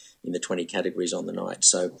category in the 20 categories on the night.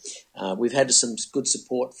 So we've had some good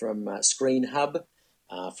support from Screen Hub,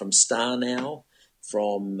 from Star Now,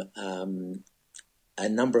 from a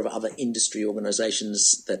number of other industry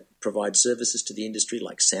organisations that provide services to the industry,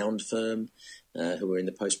 like Sound Firm, who are in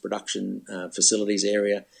the post-production facilities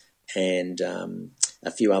area, and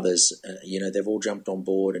a few others. They've all jumped on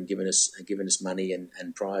board and given us money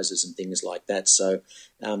and prizes and things like that. So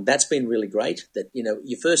that's been really great. That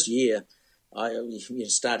your first year, you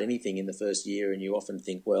start anything in the first year, and you often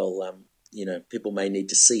think, well, people may need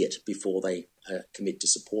to see it before they commit to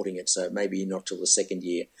supporting it. So maybe not till the second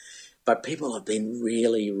year. But people have been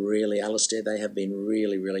really, really, Alistair, they have been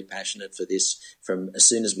really, really passionate for this from as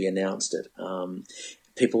soon as we announced it.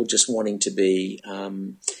 People just wanting to be,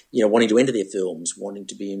 wanting to enter their films, wanting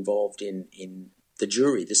to be involved in the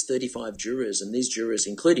jury. There's 35 jurors, and these jurors,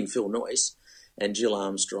 including Phil Noyce and Jill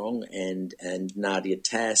Armstrong and Nadia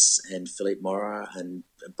Tass and Philippe Mora and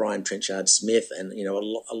Brian Trenchard-Smith and, a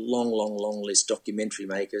long, long, long list, documentary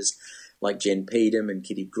makers like Jen Peedham and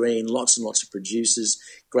Kitty Green, lots and lots of producers,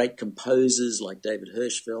 great composers like David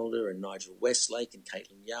Hirschfelder and Nigel Westlake and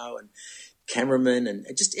Caitlin Yeo and cameramen and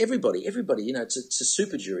just everybody, it's a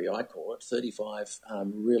super jury, I call it, 35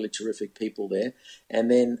 really terrific people there.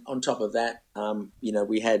 And then on top of that,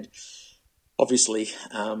 we had obviously,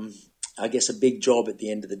 I guess, a big job at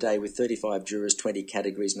the end of the day with 35 jurors, 20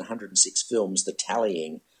 categories and 106 films, the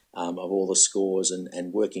tallying of all the scores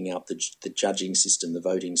and working out the judging system, the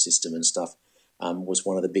voting system and stuff was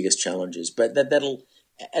one of the biggest challenges. But that'll,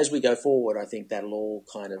 as we go forward, I think that'll all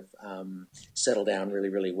kind of settle down really,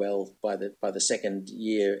 really well. By the second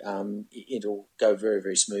year, it'll go very,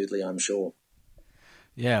 very smoothly, I'm sure.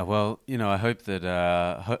 Yeah, well, I hope that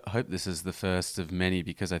hope this is the first of many,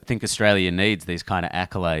 because I think Australia needs these kind of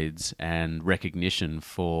accolades and recognition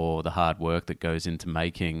for the hard work that goes into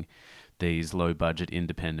making these low-budget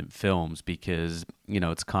independent films, because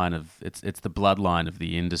it's kind of it's the bloodline of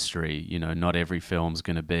the industry. Not every film's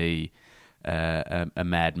going to be a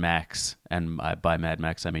Mad Max, and by Mad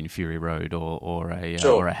Max I mean Fury Road or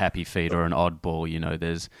a Happy Feet or an Oddball.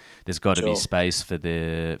 There's got to be space for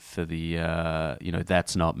the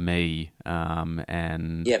That's Not Me,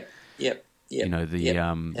 and yep.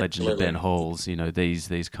 Legend of Ben Halls.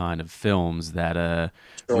 These kind of films that are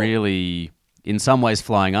really, in some ways,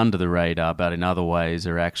 flying under the radar, but in other ways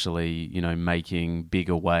are actually, making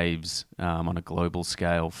bigger waves on a global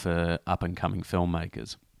scale for up-and-coming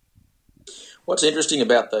filmmakers. What's interesting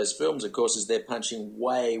about those films, of course, is they're punching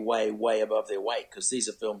way, way, way above their weight, because these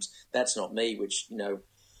are films, That's Not Me, which, not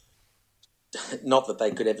that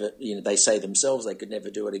they could ever, they say themselves they could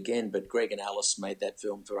never do it again, but Greg and Alice made that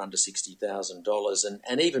film for under $60,000,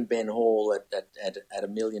 and even Ben Hall at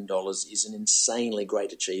 $1 million is an insanely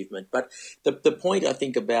great achievement. But the point I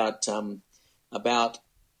think about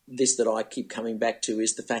this that I keep coming back to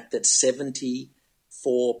is the fact that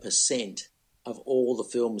 74% of all the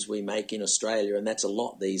films we make in Australia, and that's a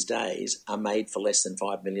lot these days, are made for less than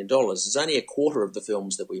 $5 million. There's only a quarter of the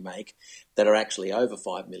films that we make that are actually over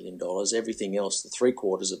 $5 million. Everything else, the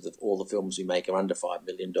three-quarters of all the films we make are under $5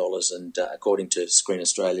 million, and according to Screen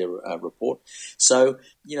Australia report. So,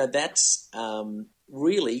 that's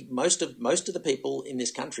really most of the people in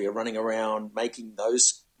this country are running around making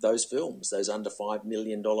those films, those under $5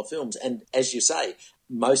 million films. And as you say,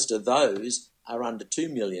 most of those are under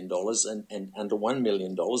 $2 million and under $1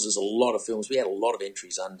 million. There's a lot of films. We had a lot of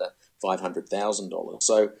entries under $500,000.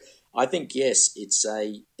 So I think, yes, it's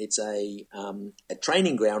a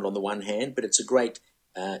training ground on the one hand, but it's a great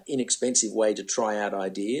inexpensive way to try out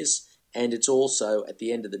ideas. And it's also, at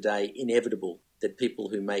the end of the day, inevitable that people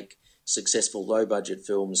who make successful low-budget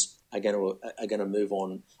films are going to move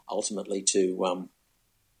on ultimately to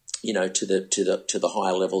to the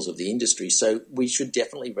higher levels of the industry. So we should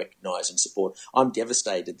definitely recognise and support. I'm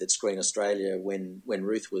devastated that Screen Australia, when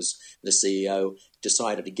Ruth was the CEO,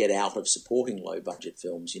 decided to get out of supporting low budget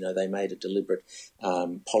films. They made a deliberate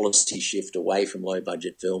policy shift away from low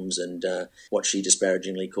budget films and what she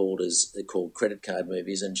disparagingly called credit card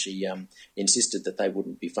movies, and she insisted that they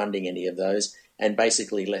wouldn't be funding any of those, and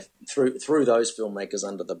basically threw those filmmakers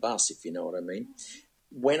under the bus, if you know what I mean.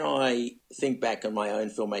 When I think back on my own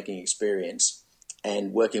filmmaking experience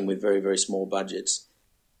and working with very, very small budgets,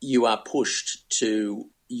 you are pushed to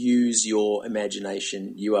use your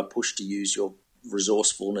imagination. You are pushed to use your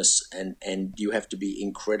resourcefulness, and you have to be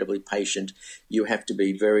incredibly patient. You have to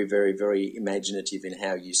be very, very, very imaginative in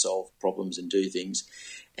how you solve problems and do things.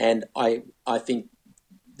 And I think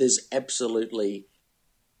there's absolutely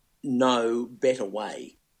no better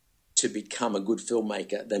way to become a good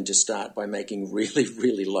filmmaker than to start by making really,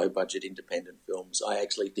 really low budget independent films. I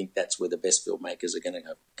actually think that's where the best filmmakers are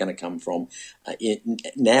going to come from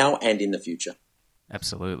now and in the future.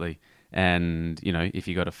 Absolutely. And, if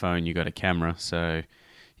you got a phone, you got a camera, so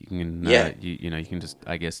you can, you can just,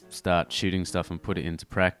 I guess, start shooting stuff and put it into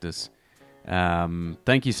practice.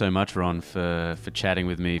 Thank you so much, Ron, for chatting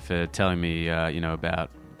with me, for telling me, about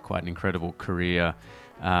quite an incredible career.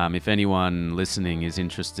 If anyone listening is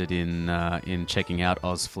interested in checking out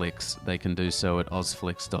Ozflix, they can do so at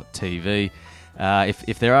ozflix.tv.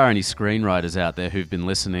 If there are any screenwriters out there who've been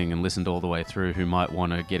listening and listened all the way through who might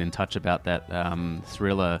want to get in touch about that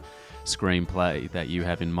thriller screenplay that you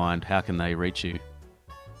have in mind, how can they reach you?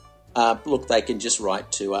 Look, they can just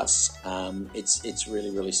write to us. It's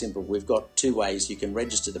really, really simple. We've got two ways. You can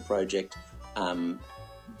register the project,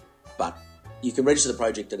 but you can register the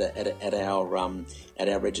project at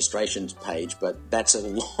our registrations page, but that's a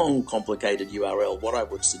long, complicated URL. What I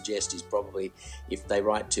would suggest is probably if they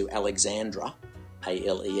write to Alexandra,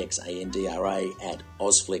 Alexandra, at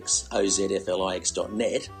Ozflix,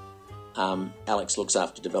 ozflix.net. Alex looks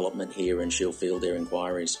after development here, and she'll field their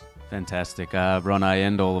inquiries. Fantastic. Ron, I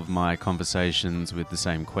end all of my conversations with the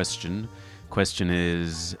same question. Question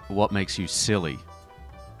is, what makes you silly?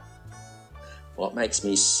 What makes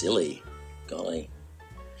me silly? Golly.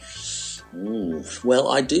 Well,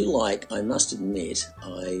 I must admit,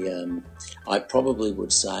 I probably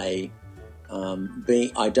would say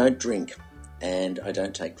I don't drink and I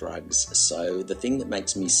don't take drugs. So the thing that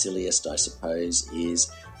makes me silliest, I suppose,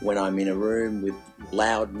 is when I'm in a room with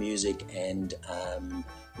loud music and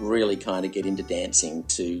really kind of get into dancing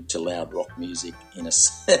to loud rock music.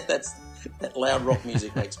 That loud rock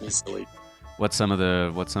music makes me silly. What's some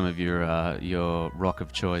of your rock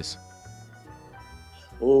of choice?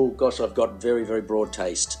 Oh gosh, I've got very, very broad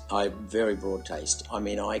taste. Very broad taste. I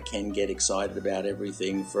mean, I can get excited about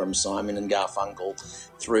everything from Simon and Garfunkel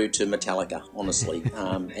through to Metallica, honestly.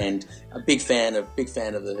 And a big fan of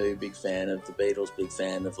The Who, big fan of the Beatles, big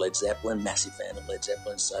fan of Led Zeppelin, massive fan of Led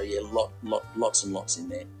Zeppelin. So yeah, lots and lots in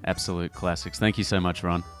there. Absolute classics. Thank you so much,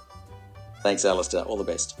 Ron. Thanks, Alistair. All the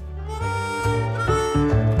best.